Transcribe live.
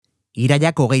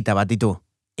Iraiak 21 ditu,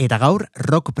 eta gaur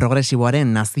rock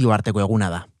progresiboaren nazioarteko eguna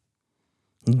da.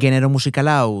 Genero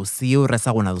musikala hau ziur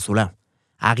ezaguna duzula.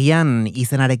 Agian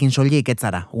izenarekin soilik ez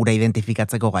zara, ura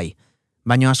identifikatzeko gai,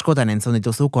 baina askotan entzun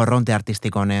dituzu korronte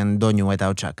artistiko honen doinu eta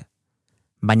hotsak.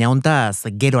 Baina hontaz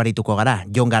gero arituko gara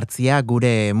Jon Gartzia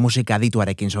gure musika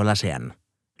adituarekin solasean.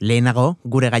 Lehenago,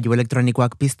 gure gaitu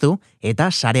elektronikoak piztu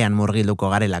eta sarean murgilduko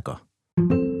garelako.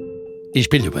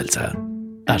 Ispilu beltza,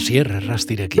 Oier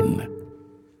Arranzabalrekin.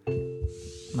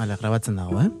 Bale, grabatzen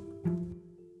dago,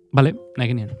 Bale, nahi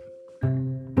ginen.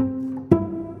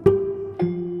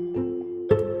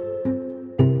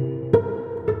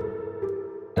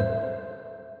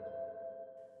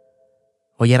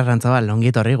 Oier Aranzabal, ongi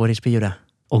etorri gure ispilura.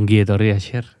 Ongi etorri,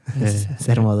 Oier.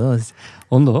 Zer moduz?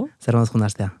 Ondo? Zer moduz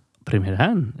jundaztea?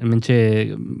 Primeran,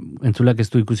 hementxe entzulak ez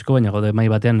du ikusiko, baina gode mai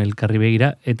batean elkarri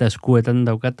begira, eta eskuetan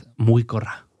daukat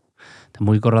mugikorra. Eta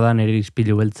mugikorra da nire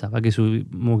ispilu beltza. Bakizu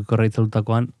mugikorra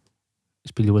itzalutakoan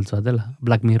ispilu beltza bat dela.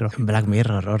 Black Mirror. Black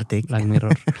Mirror, hortik. Black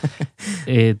Mirror.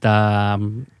 eta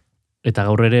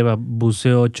gaur ere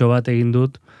buzeo bat egin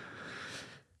dut.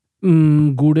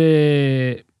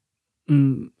 Gure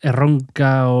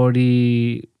erronka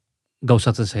hori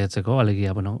gauzatzen saiatzeko,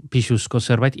 alegia, pixuzko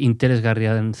zerbait,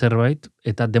 interesgarria den zerbait,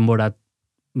 eta denbora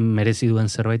merezi duen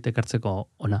zerbait ekartzeko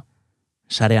ona.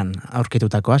 Sarean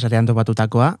aurkitutakoa, sarean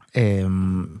topatutakoa,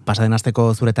 pasaden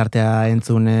asteko zure tartea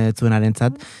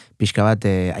entzuenarentzat, pixka bat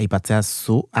aipatzea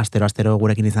zu, astero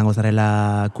gurekin izango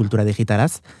zarela kultura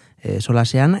digitalaz,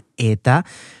 solasean, eta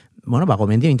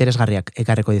gomendio interesgarriak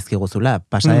ekarreko dizkiguzula.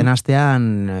 Pasaden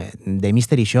astean The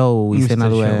Mystery Show izena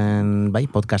duen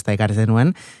podcasta ekarri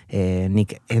zenuen,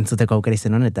 nik entzuteko aukera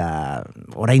izan nuen, eta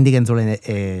oraindik entzulen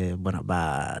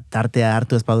tartea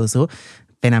hartu ez baduzu,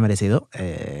 pena merezidu,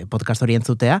 podcast hori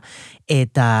entzutea,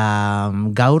 eta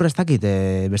gaur ez dakit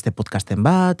beste podcasten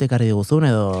bat, ekarri diguzun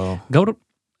edo... Gaur,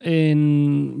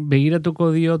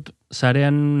 begiratuko diot,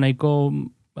 sarean nahiko,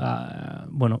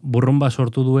 burrumba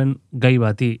sortu duen gai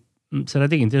bati.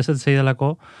 Zeratik, interesatzen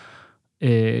zaidalako,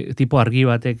 tipo argi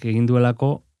batek egin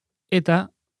duelako, eta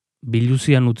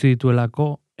biluzian utzi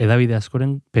dituelako edabide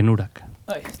askoren penurak.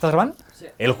 ¿Estás grabando? Sí.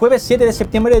 El jueves 7 de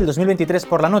septiembre del 2023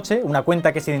 por la noche, una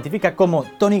cuenta que se identifica como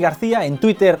Jon Gartzia en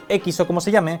Twitter, X o como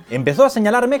se llame, empezó a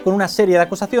señalarme con una serie de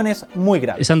acusaciones muy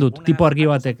graves. Esan dut, tipo argi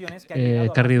batek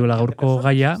ekarri duela gaurko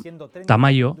gaia,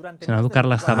 Tamayo, zena du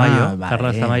Carlas Tamayo,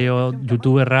 Carlas Tamayo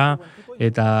youtuberra,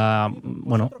 eta,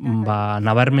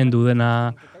 nabarmendu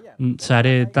dena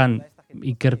sareetan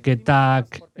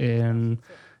ikerketak,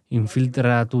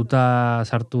 infiltratuta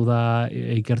sartu da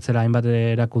ikertzera hainbat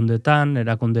erakundetan,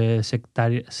 erakunde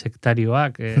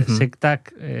sektarioak,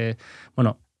 sektak,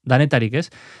 danetarik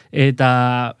ez.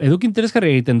 Eta eduk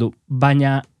interesgarri egiten du,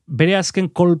 baina bere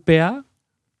azken kolpea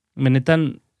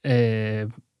benetan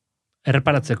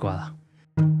erreparatzekoa da.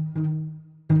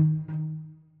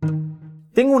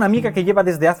 Tengo una amiga que lleva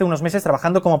desde hace unos meses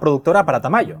trabajando como productora para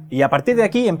Tamayo, y a partir de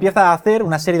aquí empieza a hacer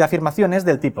una serie de afirmaciones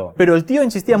del tipo: pero el tío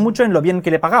insistía mucho en lo bien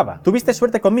que le pagaba, tuviste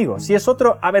suerte conmigo, si es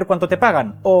otro, a ver cuánto te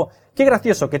pagan, o qué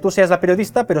gracioso que tú seas la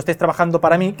periodista pero estés trabajando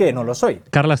para mí que no lo soy.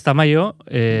 Carlas Tamayo,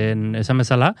 esan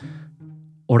bezala,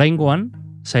 oraingoan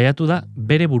saiatu da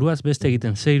bere buruaz beste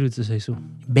egiten, ze iruditzen zaizu?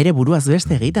 Bere buruaz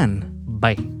beste egiten?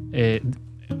 Bai,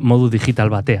 modu digital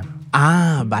batean.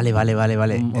 Bale.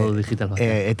 Modu digital batean.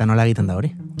 Eta nola egiten da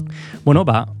hori?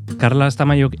 Carlas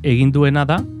Tamayok egin duena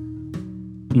da,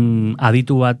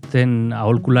 aditu baten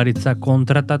aholkularitza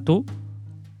kontratatu,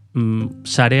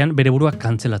 sarean bere buruak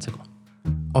kantzelatzeko.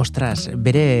 Ostras,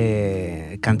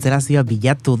 bere kantzelazioa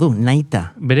bilatu du,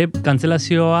 nahita. Bere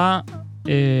kantzelazioa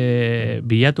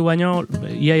bilatu baino,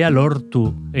 iaia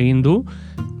lortu egin du,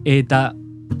 eta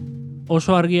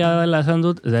oso argia dela esan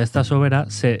dut, eta ez da sobera,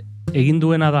 ze egin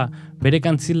duena da bere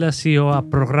kantzelazioa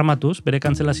programatuz, bere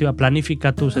kantzelazioa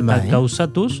planifikatuz eta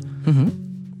gauzatuz,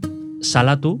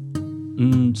 salatu,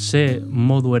 ze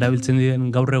modu erabiltzen diren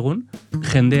gaur egun,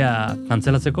 jendea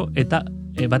kantzelatzeko, eta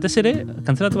batez ere,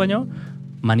 kantzelatu baino,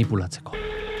 manipulatzeko.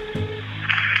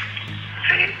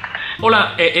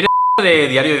 Hola, ¿eres de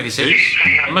Diario 16?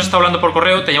 Hemos estado hablando por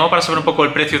correo, te llamo para saber un poco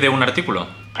el precio de un artículo.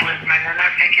 Pues mañana,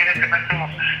 si quieres, te paso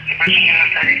las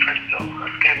tarifas,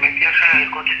 que me viaja el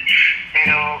coche,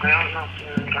 pero creo, no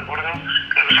recuerdo,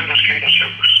 creo que son 200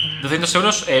 euros. 200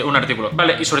 euros un artículo.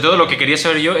 Vale, y sobre todo lo que quería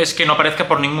saber yo es que no aparezca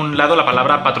por ningún lado la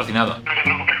palabra patrocinado. No te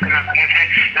preocupes, que no aparece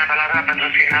la palabra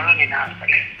patrocinado ni nada,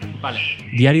 ¿vale? Vale.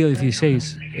 Diario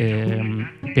 16,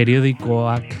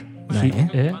 periodikoak,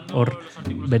 hor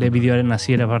bere bideoaren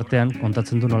hasiera partean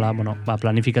kontatzen du nola,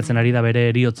 planifikatzen ari da bere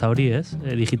eriotza hori,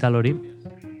 digital hori,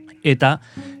 eta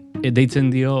deitzen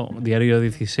dio Diario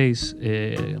 16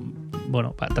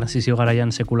 transizio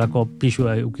garaian sekulako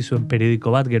pixua eukizuen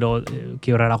periodiko bat, gero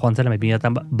kiorrara joan zela,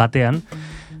 2001,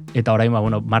 eta orain,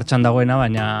 martxan dagoena,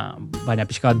 baina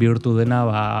pixka bat bihurtu dena,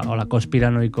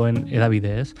 konspiranoikoen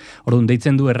edabide, ez? Orduan,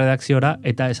 deitzen du erredakziora,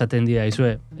 eta esaten dira,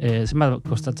 izue, zenbat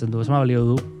kostatzen du, zenbat balio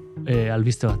du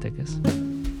albiste batek, ez?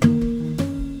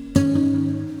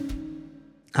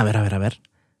 A ber.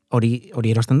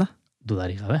 Hori erosten da?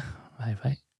 Dudarik gabe,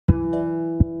 bai.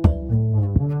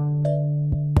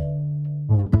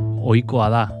 Ohikoa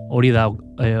da, hori da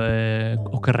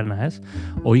okerrena, ez?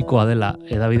 Ohikoa dela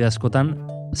edabide askotan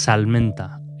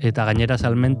salmenta. Eta gainera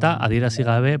salmenta adierazi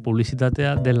gabe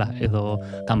publizitatea dela, edo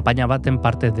kanpaina baten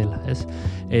parte dela, ez?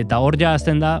 Eta hor ja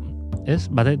azten da, ez?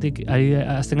 Batetik,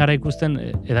 azten gara ikusten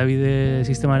edabide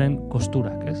sistemaren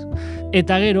kosturak, ez?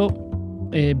 Eta gero,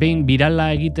 behin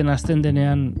birala egiten azten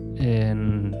denean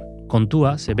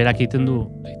kontua, ze berak egiten du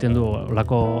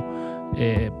olako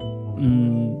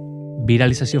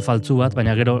viralizazio faltzu bat,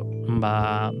 baina gero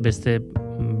beste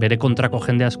bere kontrako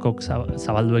jende askok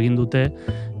zabaldu egin dute,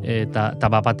 eta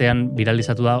batean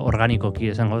viralizatu da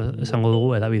organikoki esango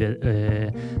dugu edabide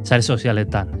sare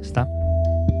sozialetan, ezta?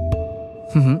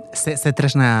 Ze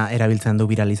tresna erabiltzen du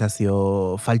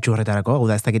viralizazio faltsu horretarako? Hau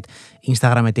da, ez dakit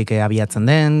Instagrametik abiatzen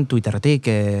den, Twitterretik,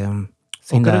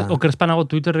 Okerezpanago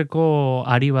Twitterreko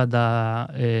ari bat da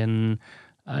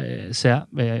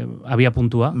abia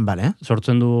puntua. Vale.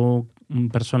 Sortzen du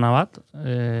persona bat,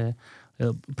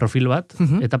 profil bat,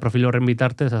 eta profil horren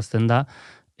bitartez azten da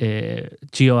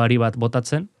txioari bat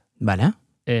botatzen. Vale.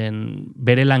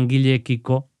 Bere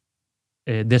langileekiko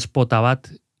despota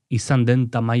bat izan den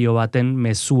tamaio baten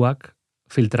mezuak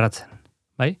filtratzen,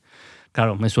 bai?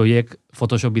 Claro, mezu horiek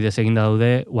Photoshop bidez eginda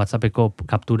daude, WhatsAppeko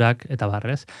kapturak eta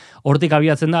barrez. Hortik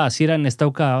abiatzen da, hasieran ez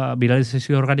dauka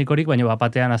viralizazio organikorik, baina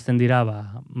bapatean azten dira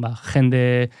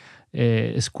jende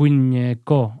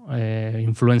eskuineko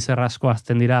influencer asko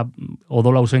azten dira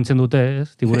odola usaintzen dute,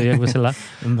 ez? Tigureiak bezala.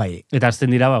 Bai. Eta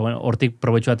azten dira, hortik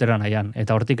probetxu atera nahian.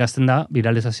 Eta hortik azten da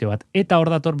viralizazio bat. Eta hor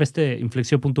dator beste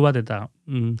inflexio puntu bat, eta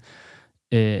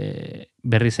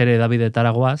berriz ere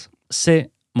edabidetara goaz, ze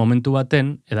momentu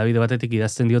baten, edabide batetik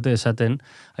idazten diote esaten,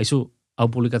 haizu, hau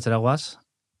publikatzera goaz,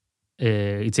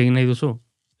 hitz egin nahi duzu?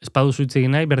 Ez paduzu hitz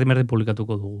egin nahi, berdin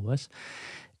publikatuko dugu, ez?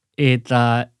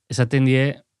 Eta esaten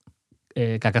die,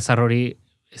 kakazar hori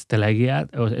ez dela egia,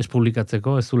 ez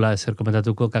publikatzeko, ez dula ezer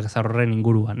komentatuko kakazar horren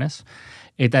inguruan, ez?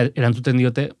 Eta erantzuten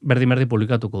diote, berdin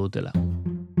publikatuko dutela.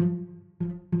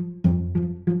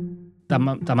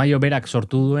 Tamaio berak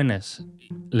sortu duenez,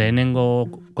 lehenengo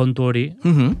kontu hori,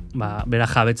 bera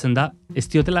jabetzen da, ez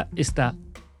diotela, ez da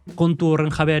kontu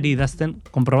horren jabeari idazten,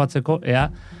 konprobatzeko,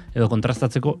 edo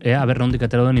kontrastatzeko, nondik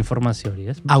atera duen informazio hori,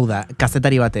 ez? Hau da,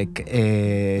 kazetari batek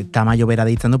tamaio bera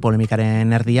deitzen du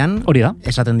polemikaren erdian, hori da.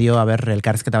 Esaten dio,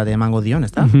 elkarrizketa bat emango dion,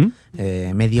 ez da?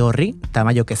 Medio horri,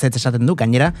 tamaio kezetz esaten du,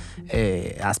 gainera,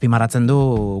 azpimarratzen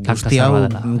du guzti hau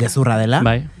gezurra dela.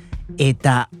 Bai.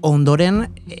 Eta ondoren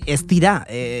ez dira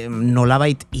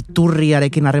nolabait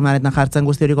iturriarekin harremanetan jartzen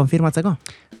guzti hori konfirmatzeko?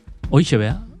 Hoixe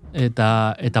bea.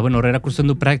 Eta horrera ikusten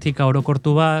du praktika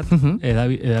orokortu bat,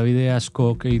 edabide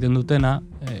askok egiten dutena,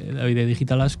 edabide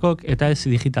digital askok, eta ez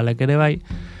digitalek ere bai,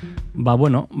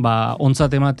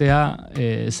 ontzat ematea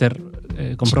zer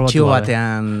konprobatu txio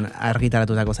batean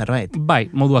argitaratutako zerbait. Bai,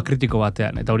 modua kritiko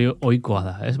batean, eta hori ohikoa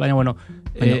da, ez? Baina,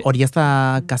 hori ez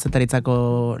da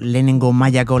kazetaritzako lehenengo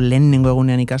mailako lehenengo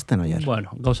egunean ikasten, Oier?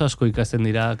 Gauza asko ikasten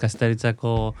dira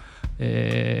kazetaritzako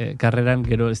karreran,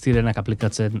 gero ez direnak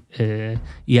aplikatzen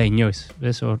ia inoiz,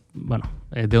 ez?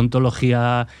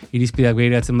 Deontologia irizpideak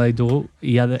behiratzen baditugu,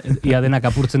 ia denak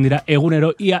apurtzen dira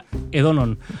egunero, ia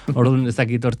edonon. Orduan ez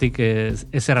dakit hortik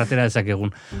ez erratera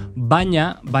ezakegun.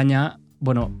 Baina,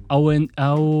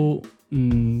 hau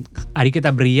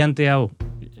ariketa brillante hau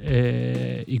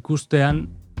ikustean,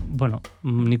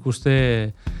 nik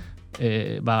uste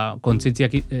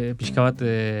kontzientziak pixka bat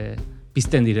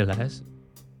pizten direla, ez?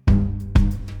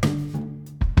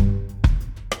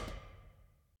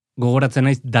 Gogoratzen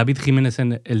naiz David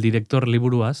Jiménezen El Director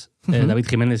liburuaz. David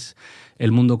Jiménez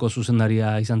El Mundoko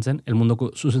zuzendaria izan zen. El Mundoko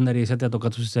zuzendaria izatea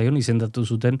tokatu zitzaion, izendatu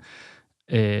zuten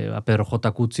Pedro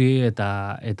J. Kutzi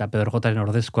eta Pedro J.ren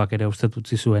ordezkoak ere uste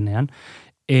utzi zuenean.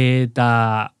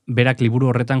 Eta berak liburu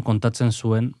horretan kontatzen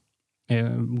zuen,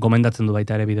 gomendatzen du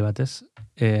baita ere bide batez,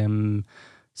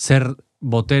 zer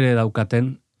botere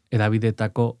daukaten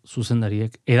edabidetako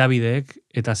zuzendariek, edabideek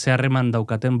eta zeharreman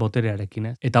daukaten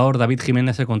boterearekin. Eta hor David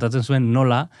Jiménezek kontatzen zuen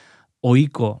nola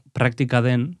ohiko praktika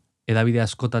den edabide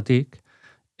askotatik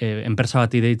enpresa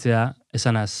bati deitzea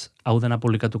esanaz hau dena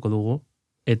publikatuko dugu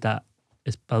eta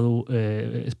ez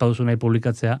baduzu nahi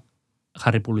publikatzea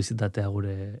jarri publizitatea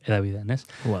gure edabidean, ez?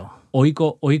 Wow.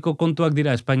 Oiko kontuak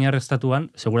dira Espainiar estatuan,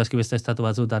 segurazki beste estatu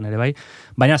batzutan ere bai,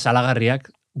 baina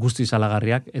salagarriak, guzti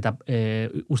salagarriak, eta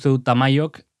uste dut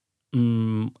Tamaiok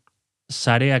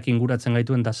sareak inguratzen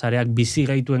gaituen, eta sareak bizi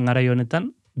gaituen garai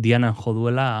honetan, dianan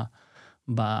joduela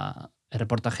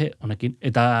erreportaje honekin.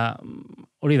 Eta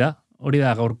hori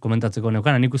da gaur komentatzeko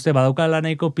neukana. Nik uste badaukala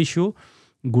nahiko pixu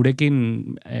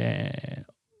gurekin,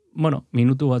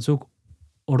 minutu batzuk,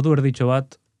 ordu erditxo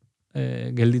bat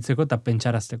gelditzeko eta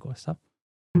pentsarazteko, ez da?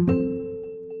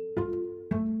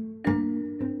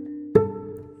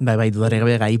 Bai, dudare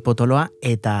gabe gai potoloa,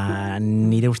 eta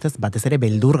nire ustez batez ere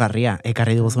beldurgarria.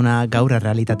 Ekarri duguzuna gaur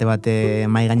errealitate bat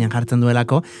mai gainean jartzen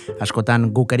duelako,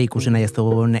 askotan guk ere ikusi nahi ez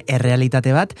dugun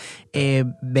errealitate bat.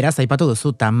 Beraz, aipatu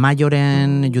duzu,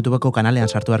 Tamaioren YouTubeko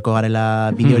kanalean sartu beharko garela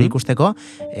bideori ikusteko,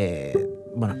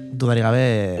 dudari gabe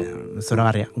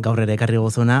zoragarria. Gaur ere ekarri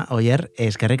duguzuna, Oier,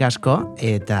 eskerrik asko,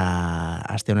 eta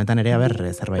aste honetan ere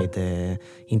zerbait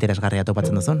interesgarria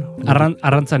topatzen duzun.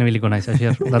 Arrantzan ibiliko naiz,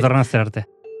 Asier, datorren aster arte.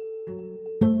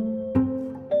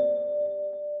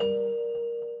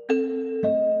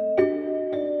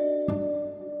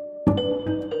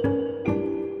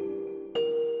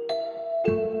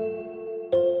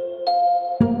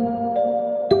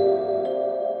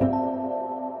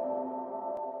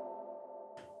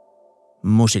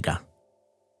 Musika.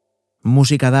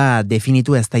 Musika da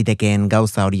definitu ez daitekeen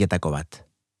gauza horietako bat.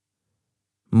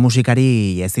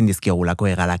 Musikari ezin dizkiogulako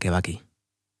hegalak ebaki.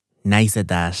 Naiz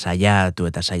eta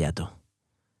saiatu.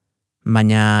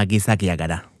 Baina gizakiak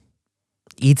gara.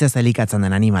 Hitzez elikatzen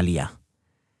den animalia.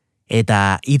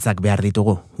 Eta hitzak behar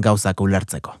ditugu gauzak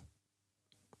ulertzeko.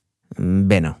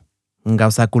 Beno,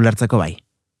 gauzak ulertzeko bai,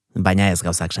 baina ez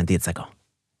gauzak sentitzeko.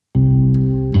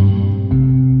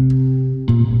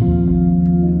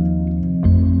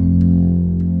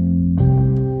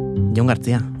 Jon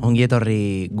Gartzia, ongi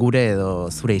etorri gure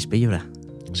edo zure ispilura.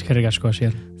 Eskerrik asko,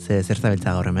 Asier. Zer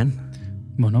zabiltza gaur hemen?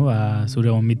 Zure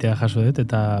gonbitea jaso dut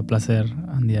eta placer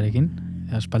handiarekin,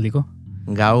 aspaldiko.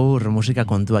 Gaur musika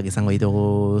kontuak izango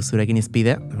ditugu zurekin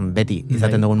izpide, beti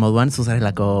izaten dugun moduan,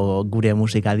 zuzarelako gure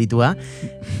musika aditua.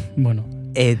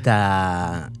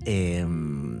 Eta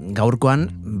gaurkoan,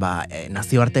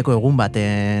 nazioarteko egun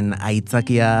baten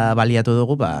aitzakia baliatu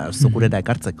dugu, zukurera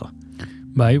ekartzeko.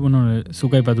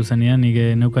 Zuk aipatu zenean, nik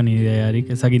neukan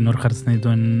idearik, ezakit nor jartzen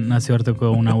dituen nazioarteko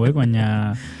egun hauek,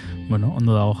 baina,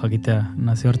 ondo dago jakitea,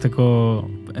 nazioarteko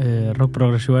rock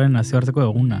progresiboaren nazioarteko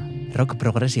eguna. Rock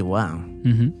progresiboa.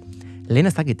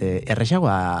 Lehen ez dakit,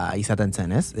 erresagoa izaten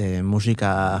zen, ez?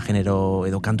 Musika genero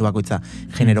edo kantu bakoitza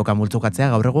generoka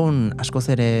multzukatzea, gaur egun askoz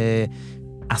ere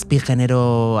azpi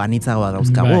genero anitzagoa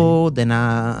dauzkagu,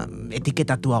 dena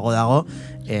etiketatuago dago.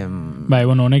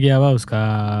 Honekia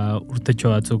bauzka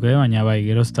urtetxo batzuk, baina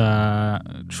gerozta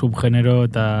subgenero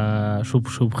eta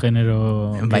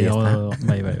subgenero gehiago.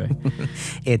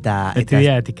 Eta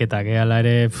dira etiketak, ala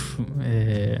ere...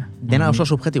 Dena oso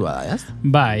subjetiboa da, ez?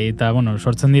 Eta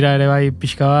sortzen dira ere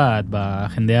pixka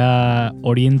bat, jendea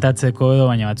orientatzeko edo,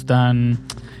 baina batzutan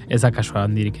ez da kasua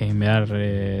handirik egin behar,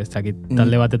 ez dakit,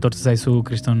 talde bat etortzen zaizu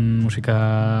kriston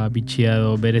musika bitxia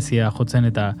edo berezia jotzen,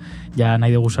 eta ja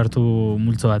nahi dugu sartu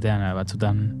multzo batean,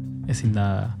 batzutan ezin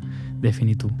da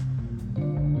definitu.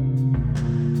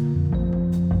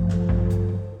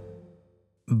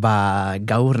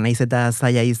 Gaur naiz eta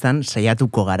zaila izan,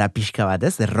 saiatuko gara pixka bat,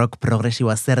 ez? Rock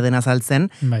progresiboa zer dena azaltzen,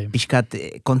 pixkat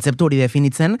kontzeptu hori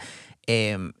definitzen,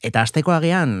 eta asteko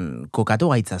agian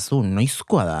kokatu gaitzazu,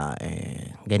 noizkoa da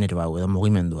genero hau edo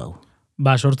mugimendu hau?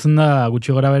 Sortzen da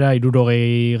gutxi gora bera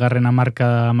 60.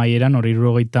 hamarkada amaieran, hori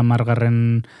 60.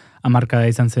 hamarkada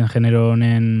izan zen genero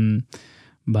honen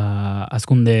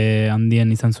azkunde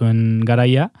handien izan zuen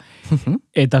garaia,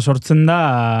 eta sortzen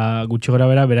da gutxi gora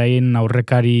bera beraien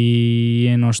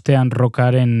aurrekarien ostean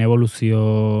rockaren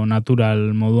evoluzio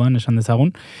natural moduan, esan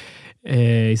dezagun.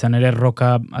 Izan ere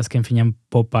roka azken finean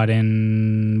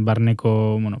poparen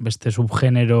barneko beste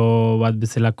subgenero bat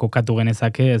bezala kokatu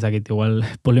genezake, ezakit igual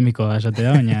polemiko da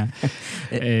esatea, baina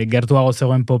gertuago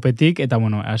zegoen popetik, eta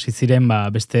hasi ziren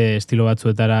beste estilo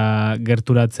batzuetara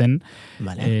gerturatzen.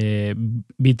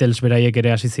 Beatles beraiek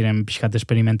ere hasi ziren pixkat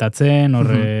experimentatzen,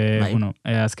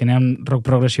 azkenean rock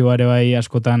progresiboa ere bai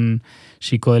askotan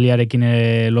psikodeliarekin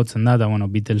lotzen da, eta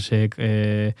Beatlesek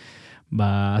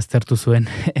aztertu zuen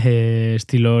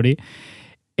estilo hori,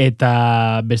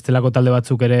 eta bestelako talde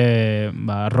batzuk ere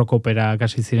rock opera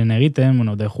hasi ziren egiten,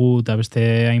 The Who eta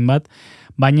beste hainbat,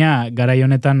 baina garai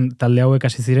honetan talde hauek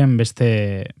hasi ziren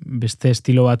beste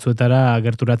estilo batzuetara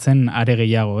gerturatzen are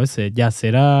gehiago, ez?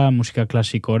 Jazzera, musika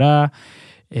klasikora,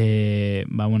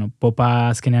 popa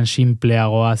azkenean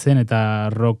simpleagoa zen, eta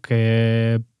rock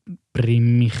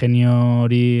primigenio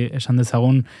hori esan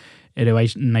dezagun, ere bai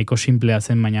nahiko simplea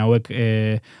zen, baina hauek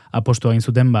apostu egin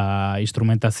zuten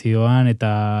instrumentazioan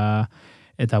eta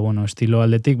estilo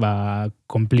aldetik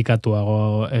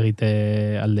komplikatuago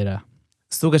egite aldera.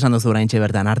 Zuk esan duzu oraintxe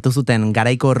bertan, hartu zuten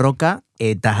garaiko roka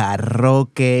eta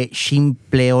roke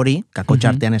simple hori,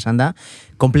 kakotxartean esan da,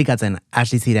 komplikatzen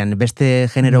hasi ziren beste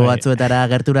genero batzuetara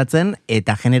gerturatzen,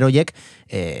 eta generoiek,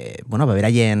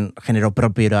 beraien genero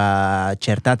propiora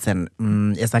txertatzen.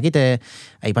 Ez dakite,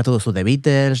 aipatu duzu The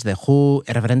Beatles, The Who,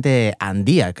 erreferente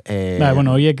handiak.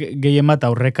 Horiek gehien bat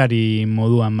aurrekari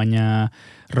moduan, baina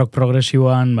rock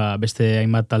progresiboan beste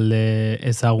hainbat talde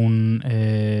ezagun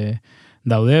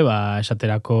daude,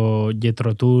 esaterako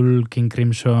Jethro Tull, King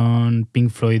Crimson, Pink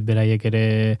Floyd beraiek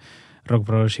ere rock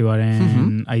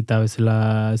progresiboaren aita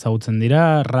bezala ezagutzen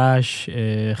dira, Rush,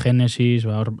 Genesis,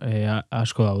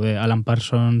 asko daude, Alan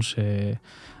Parsons,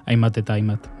 hainbat eta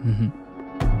hainbat.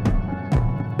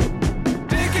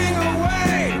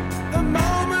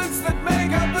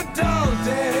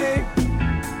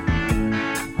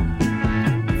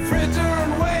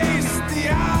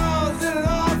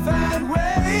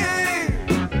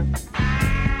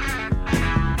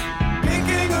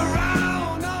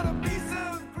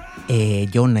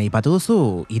 Jon, aipatu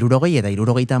duzu, 60 eta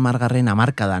 70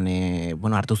 hamarkadan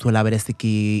hartu zuela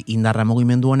bereziki indarra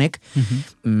mugimendu honek,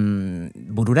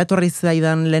 burura etorri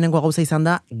zaidan lehenengo gauza izan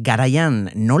da, garaian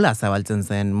nola zabaltzen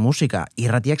zen musika.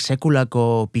 Irratiak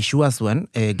sekulako pisua zuen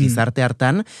gizarte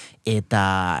hartan,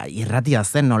 eta irratia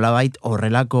zen nolabait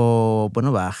horrelako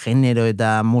genero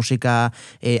eta musika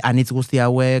anitz guzti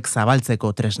hauek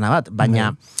zabaltzeko tresna bat,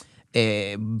 baina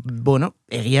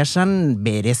egia esan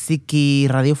bereziki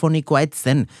radiofonikoa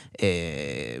etzen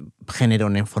genero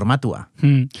honen formatua.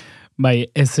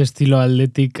 Ez estilo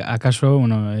aldetik akaso,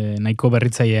 nahiko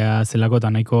berritzailea zelako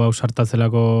eta nahiko ausarta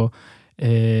zelako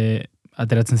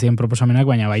ateratzen ziren proposamenak,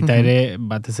 baina baita ere,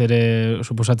 batez ere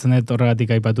suposatzen dut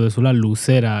horregatik aipatu dezula,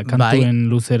 luzera, kantuen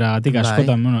luzeragatik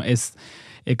askotan, ez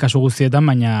kasu guztietan,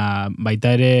 baina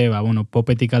baita ere,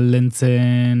 popetik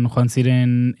aldentzen joan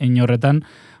ziren horretan,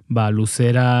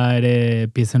 luzera ere,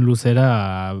 piezen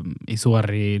luzera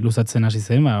izugarri luzatzen hasi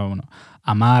zen,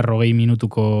 10-20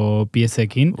 minutuko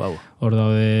piezekin. Hor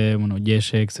daude,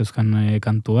 Jesek zeuzkan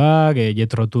kantuak,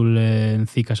 Jethro Tullen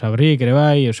Zika Sabrik ere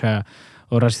bai,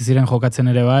 hor hasi ziren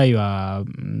jokatzen ere bai,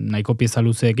 nahiko pieza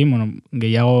luzeekin,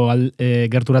 gehiago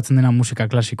gerturatzen dena musika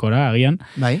klasikora, agian.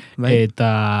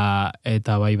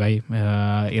 Eta bai,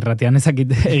 irratian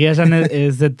ezakit, egia esan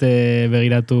ez dut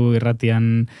begiratu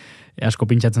irratian asko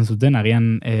pintxatzen zuten,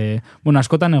 agian,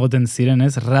 askotan egoten ziren,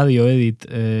 ez, radio edit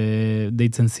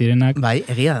deitzen zirenak.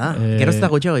 Egia da, gero ez da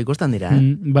gutxego ikusten dira,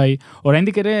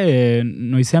 oraindik ere,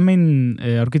 noizean behin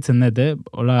aurkitzen dut,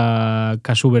 hola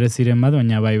kasu bere ziren bat,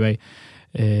 baina bai,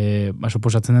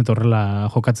 suposatzen dut horrela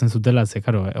jokatzen zutela, ze,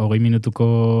 karo, 20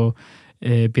 minutuko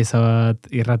pieza bat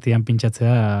irratian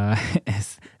pintxatzea,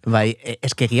 ez.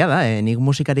 Eskegia da, nik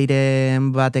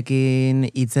musikariren batekin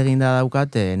hitz egin da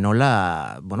daukat,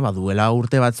 nola, duela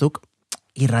urte batzuk,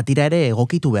 irratira ere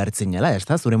egokitu behartzen jela, ez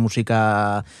da? Zure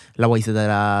musika laua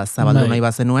izetara zabaldu nahi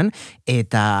bazenuen,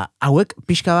 eta hauek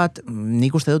pixka bat,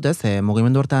 nik uste dut ez,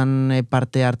 mugimendu hortan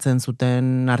parte hartzen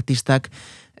zuten artistak,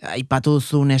 aipatu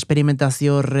duzun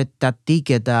esperimentazio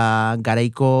horretatik eta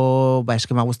garaiko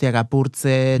eskema guztiak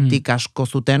apurtzetik asko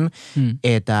zuten,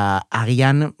 eta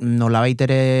agian nolabait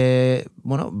ere,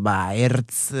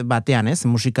 ertz batean, ez?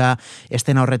 Musika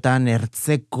estena horretan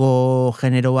ertzeko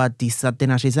genero bat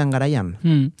izaten hasi zen garaian?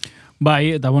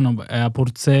 Eta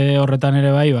apurtze horretan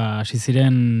ere bai, hasi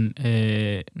ziren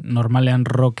normalean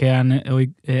rockean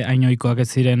hainoikoak ez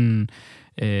ziren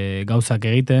gauzak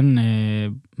egiten,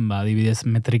 adibidez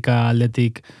metrika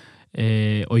aldetik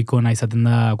ohikoena izaten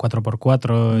da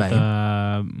 4x4 eta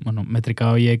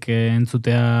metrika horiek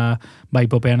entzutea bai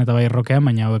popean eta bai rockean,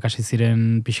 baina hauek hasi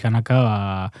ziren pixkanaka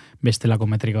bestelako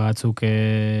metrika batzuk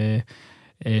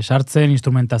sartzen,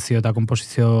 instrumentazio eta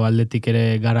komposizio aldetik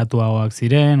ere garatuagoak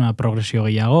ziren, progresio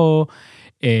gehiago,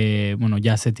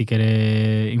 jazetik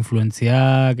ere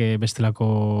influentziak,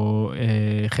 bestelako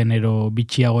genero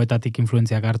bitxiagoetatik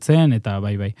influentziak hartzen, eta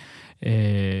bai,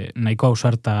 nahiko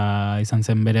ausarta izan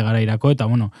zen bere garairako, eta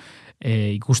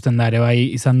ikusten da ere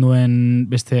bai izan duen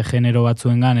beste genero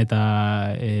batzuengan,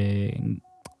 eta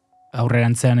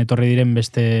aurrerantzean etorri diren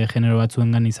beste genero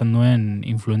batzuengan izan duen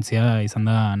influentzia izan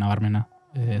da nabarmena,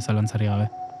 zalantzari gabe.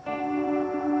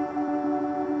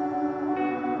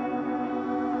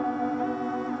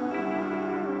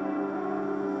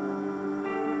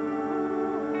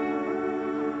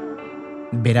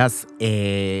 Beraz,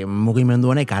 mugimendu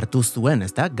honek hartu zuen,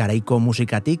 ezta? Garaiko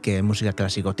musikatik, musika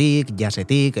klasikotik,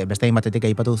 jazzetik, beste hainbatetik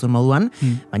aipatu duzun moduan,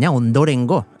 baina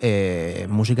ondorengo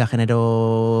musika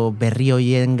genero berri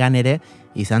hoiengan ere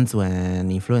izan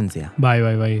zuen influentzia. Bai,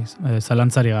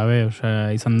 zalantzari gabe,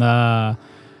 osea, izan da,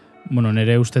 bueno,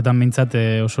 nire ustetan mintzat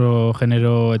oso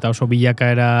genero eta oso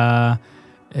bilakaera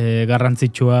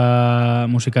garrantzitsua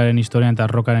musikaren historian eta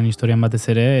rockaren historian batez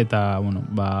ere, eta, bueno,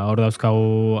 hor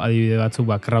dauzkagu adibide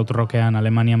batzuk, krautrockean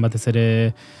Alemanian batez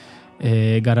ere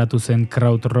garatu zen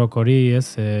krautrock hori,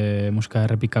 ez, musika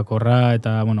errepikakorra,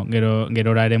 eta, bueno,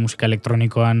 gerora ere musika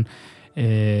elektronikoan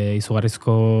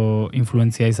izugarrizko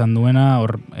influentzia izan duena,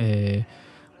 hor,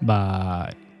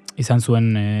 izan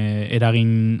zuen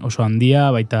eragin oso handia,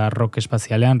 baita rock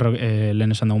espazialean,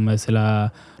 lehen esan dugun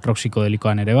bezala rock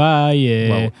psikodelikoan ere bai.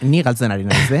 Ni galtzen ari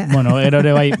naiz, Bueno,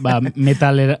 ere bai,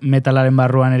 metalaren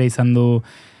barruan ere izan du,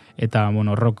 eta,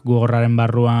 bueno, rock gogorraren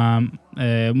barruan,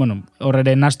 bueno, hor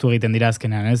ere nastu egiten dira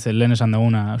azkenean, ez? Lehen esan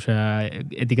duguna, osea,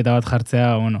 etiketa bat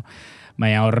jartzea, bueno,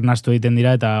 baina hor nastu egiten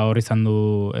dira, eta hor izan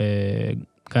du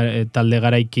talde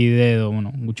garaikide, edo, bueno,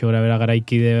 gutxi gora bera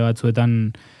garaikide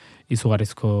batzuetan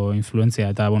izugarrizko influentzia,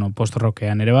 eta, bueno,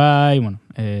 post-rockean ere bai, bueno,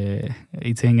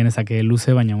 hitzein genezake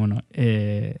luze, baina, bueno,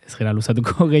 ez gara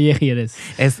luzatuko gehiagi ere ez.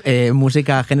 Ez,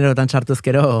 musika generotan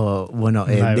sartuzkero, bueno,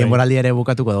 denboraldi ere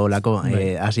bukatuko daulako,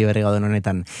 hasi berri gauden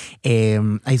honetan.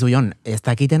 Aizu Jon, ez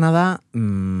dakitena da,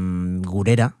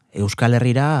 gurera, Euskal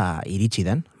Herrira iritsi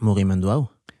den mugimendu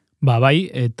hau?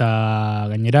 Bai, eta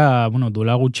gainera, bueno,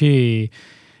 duela gutxi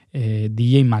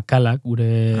DJ Makalak,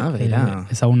 gure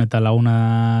ezagun eta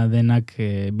laguna denak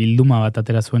bilduma bat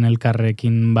atera zuen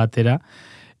elkarrekin batera,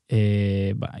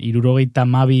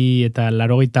 72 eta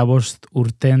 85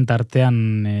 urteen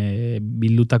tartean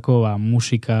bildutako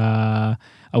musika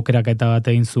aukeraketa bat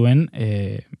egin zuen,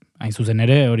 hain zuzen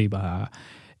ere, hori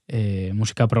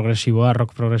musika progresiboa,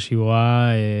 rock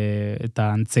progresiboa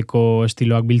eta antzeko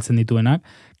estiloak biltzen dituenak,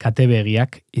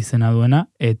 Egiak izena duena,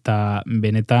 eta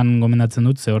benetan gomendatzen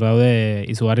dut, ze hor daude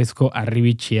izugarrizko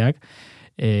harribitxiak,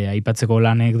 aipatzeko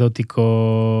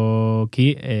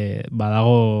anekdotikoki,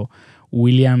 badago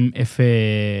William F.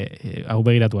 hau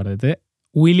begiratu ardete,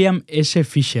 William S.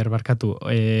 Fisher, barkatu.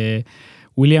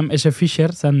 William S.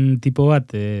 Fisher zan tipo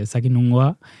bat, zakin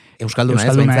nungoa, Euskalduna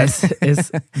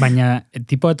ez, baina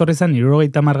tipo bat horri zan,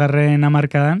 70.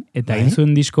 hamarkadan, eta egin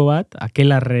zuen disko bat,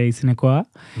 Akelarre izenekoa,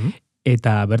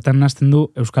 eta bertan nazten du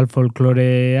euskal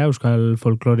folklore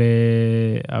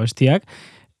abestiak,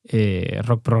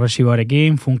 rock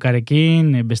progresiboarekin,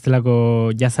 funkarekin, bestelako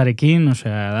jazarekin,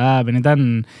 osea, da,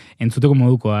 benetan entzuteko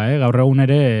modukoa, gaur egun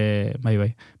ere,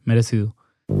 bai, merezi du.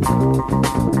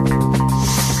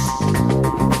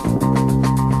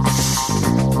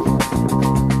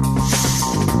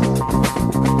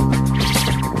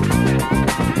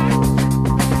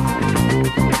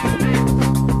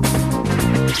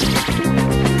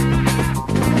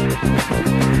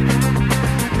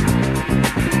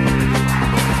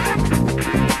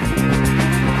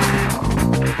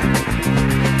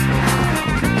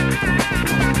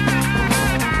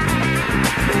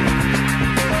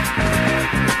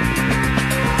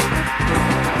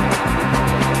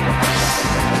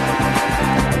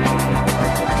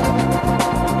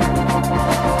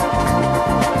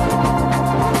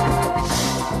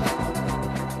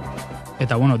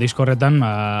 Eta, bueno, disko horretan,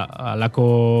 alako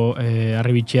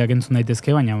harribitxiak entzun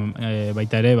daitezke, baina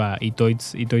baita ere,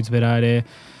 itoitz bera ere,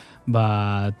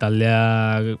 taldea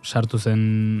sartu zen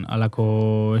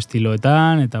alako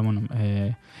estiloetan, eta, bueno,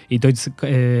 itoitz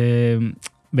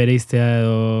bere iztea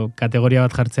edo kategoria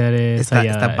bat jartzea ere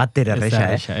zaila. Ez da bat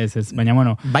erresa, Ez, baina,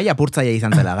 bueno. Bai apurtzaia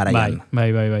izan zela garaian.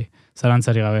 Bai,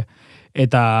 zalantzari gabe.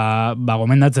 Eta,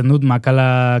 gomendatzen dut,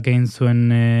 Makalak egin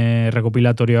zuen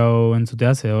rekopilatorio hau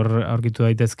entzutea, ze hor aurkitu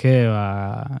daitezke,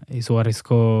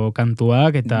 izugarrizko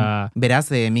kantuak, eta...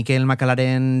 Beraz, Mikel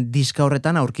Makalaren diska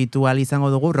horretan aurkitu ahal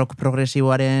izango dugu rock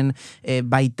progresiboaren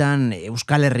baitan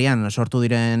Euskal Herrian sortu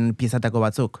diren piezatako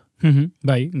batzuk.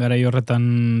 Bai, garai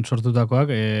horretan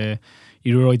sortutakoak,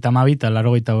 72 eta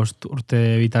 85 urte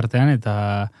bitartean,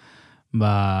 eta...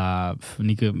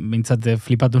 nik bintzate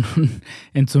flipatu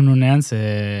entzun nunean,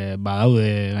 ze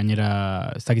daude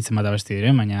gainera ez dakitzen bat abesti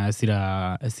diren, baina ez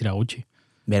dira gutxi.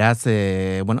 Beraz,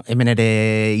 hemen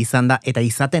ere izan da, eta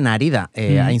izaten ari da,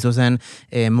 hain zuzen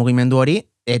mugimendu hori,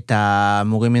 eta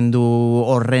mugimendu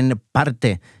horren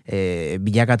parte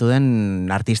bilakatu den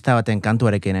artista baten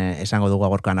kantuarekin esango dugu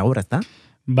agorkoan agur, ezta?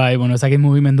 Bai, bueno, ezakit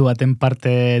mugimendu baten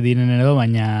parte diren edo,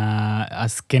 baina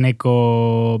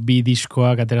azkeneko 2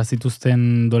 diskoak atera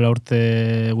zituzten duela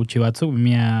urte gutxi batzuk,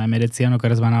 2019an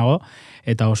okerrez banago,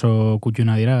 eta oso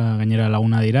kutxuna dira, gainera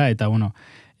laguna dira, eta bueno,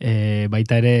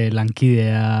 baita ere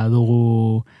lankidea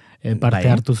dugu parte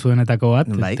hartu zuenetako bat.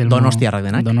 Bai, Donostiarrak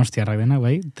denak. Donostiarrak denak,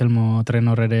 bai. Telmo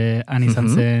Trenor ere han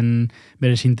izan zen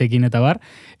bere sintekin eta bar.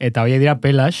 Eta hoi dira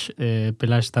Pelax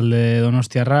talde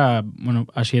Donostiarra, bueno,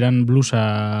 hasieran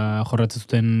bluesa jorratzen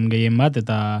zuten gehien bat,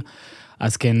 eta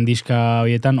azken diska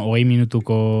horietan 20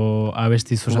 minutuko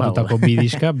abesti osatutako 2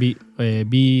 diska,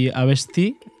 bi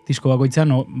abesti, disko bakoitza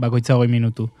 20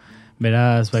 minutu.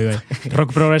 Beraz, bai. Rock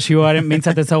progresiboaren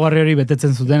behintzat ezaugarri hori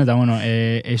betetzen zuten, eta bueno,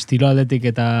 estilo aldetik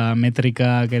eta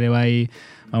metrikak ere bai,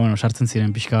 sartzen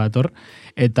ziren pixka bat hor.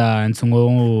 Eta entzungo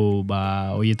dugu,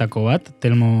 horietako bat,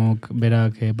 Telmok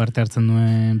berak parte hartzen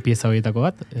duen pieza horietako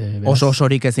bat. Oso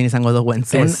osorik ezin izango dugu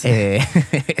entzun,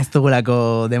 ez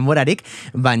dugulako denborarik,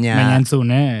 baina entzun,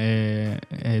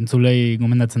 entzulei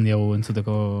gomendatzen diagu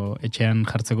entzuteko etxean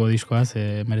jartzeko diskoaz,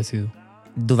 merezi du.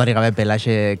 Dudari gabe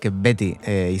Pelaxek beti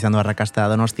izan du arrakasta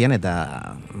Donostian,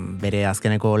 eta bere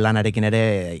azkeneko lanarekin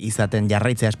ere izaten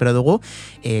jarraitzea espero dugu.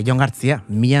 Jon Gartzia,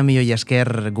 milioi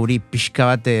esker guri pixka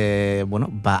bat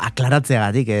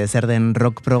aklaratzeagatik zer den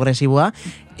rock progresiboa,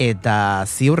 eta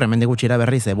ziur, hemendik gutxira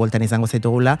berriz, bueltan izango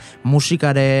zaitugula,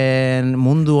 musikaren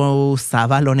mundu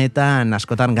zabal honetan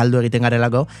askotan galdu egiten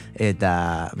garelako,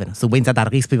 eta, zu behintzat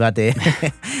argizpi bate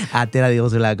atera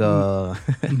diguzulako.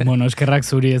 Bueno, eskerrak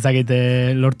zuri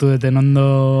ezakite lortu duten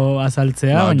ondo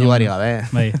azaltzea. Dudari gabe.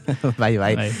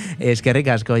 Bai. Eskerrik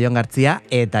asko Jon Gartzia,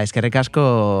 eta eskerrik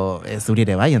asko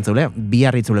zurire bai, entzule,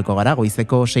 bihar itzuleko gara,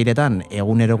 goizeko 6etan,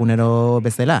 egunero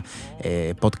bezala,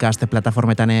 podcast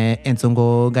plataformetan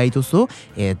entzungo gaituzu,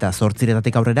 eta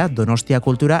 8 aurrera Donostia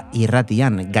Kultura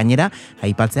irratian. Gainera,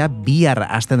 aipatzea bihar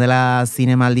hasten dela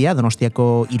zinemaldia,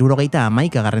 Donostiako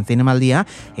 71. zinemaldia,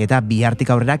 eta bihartik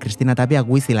aurrera Kristina Tapia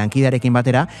Guizi lankidearekin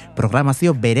batera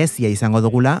programazio berezia izango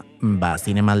dugula,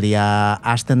 zinemaldia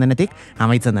hasten denetik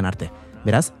amaitzen den arte.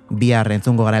 Beraz, bihar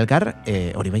entzungo gara elkar,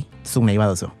 hori bai, zuk nahi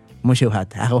baduzu. Muxu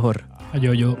bat, agor.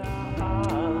 Aio.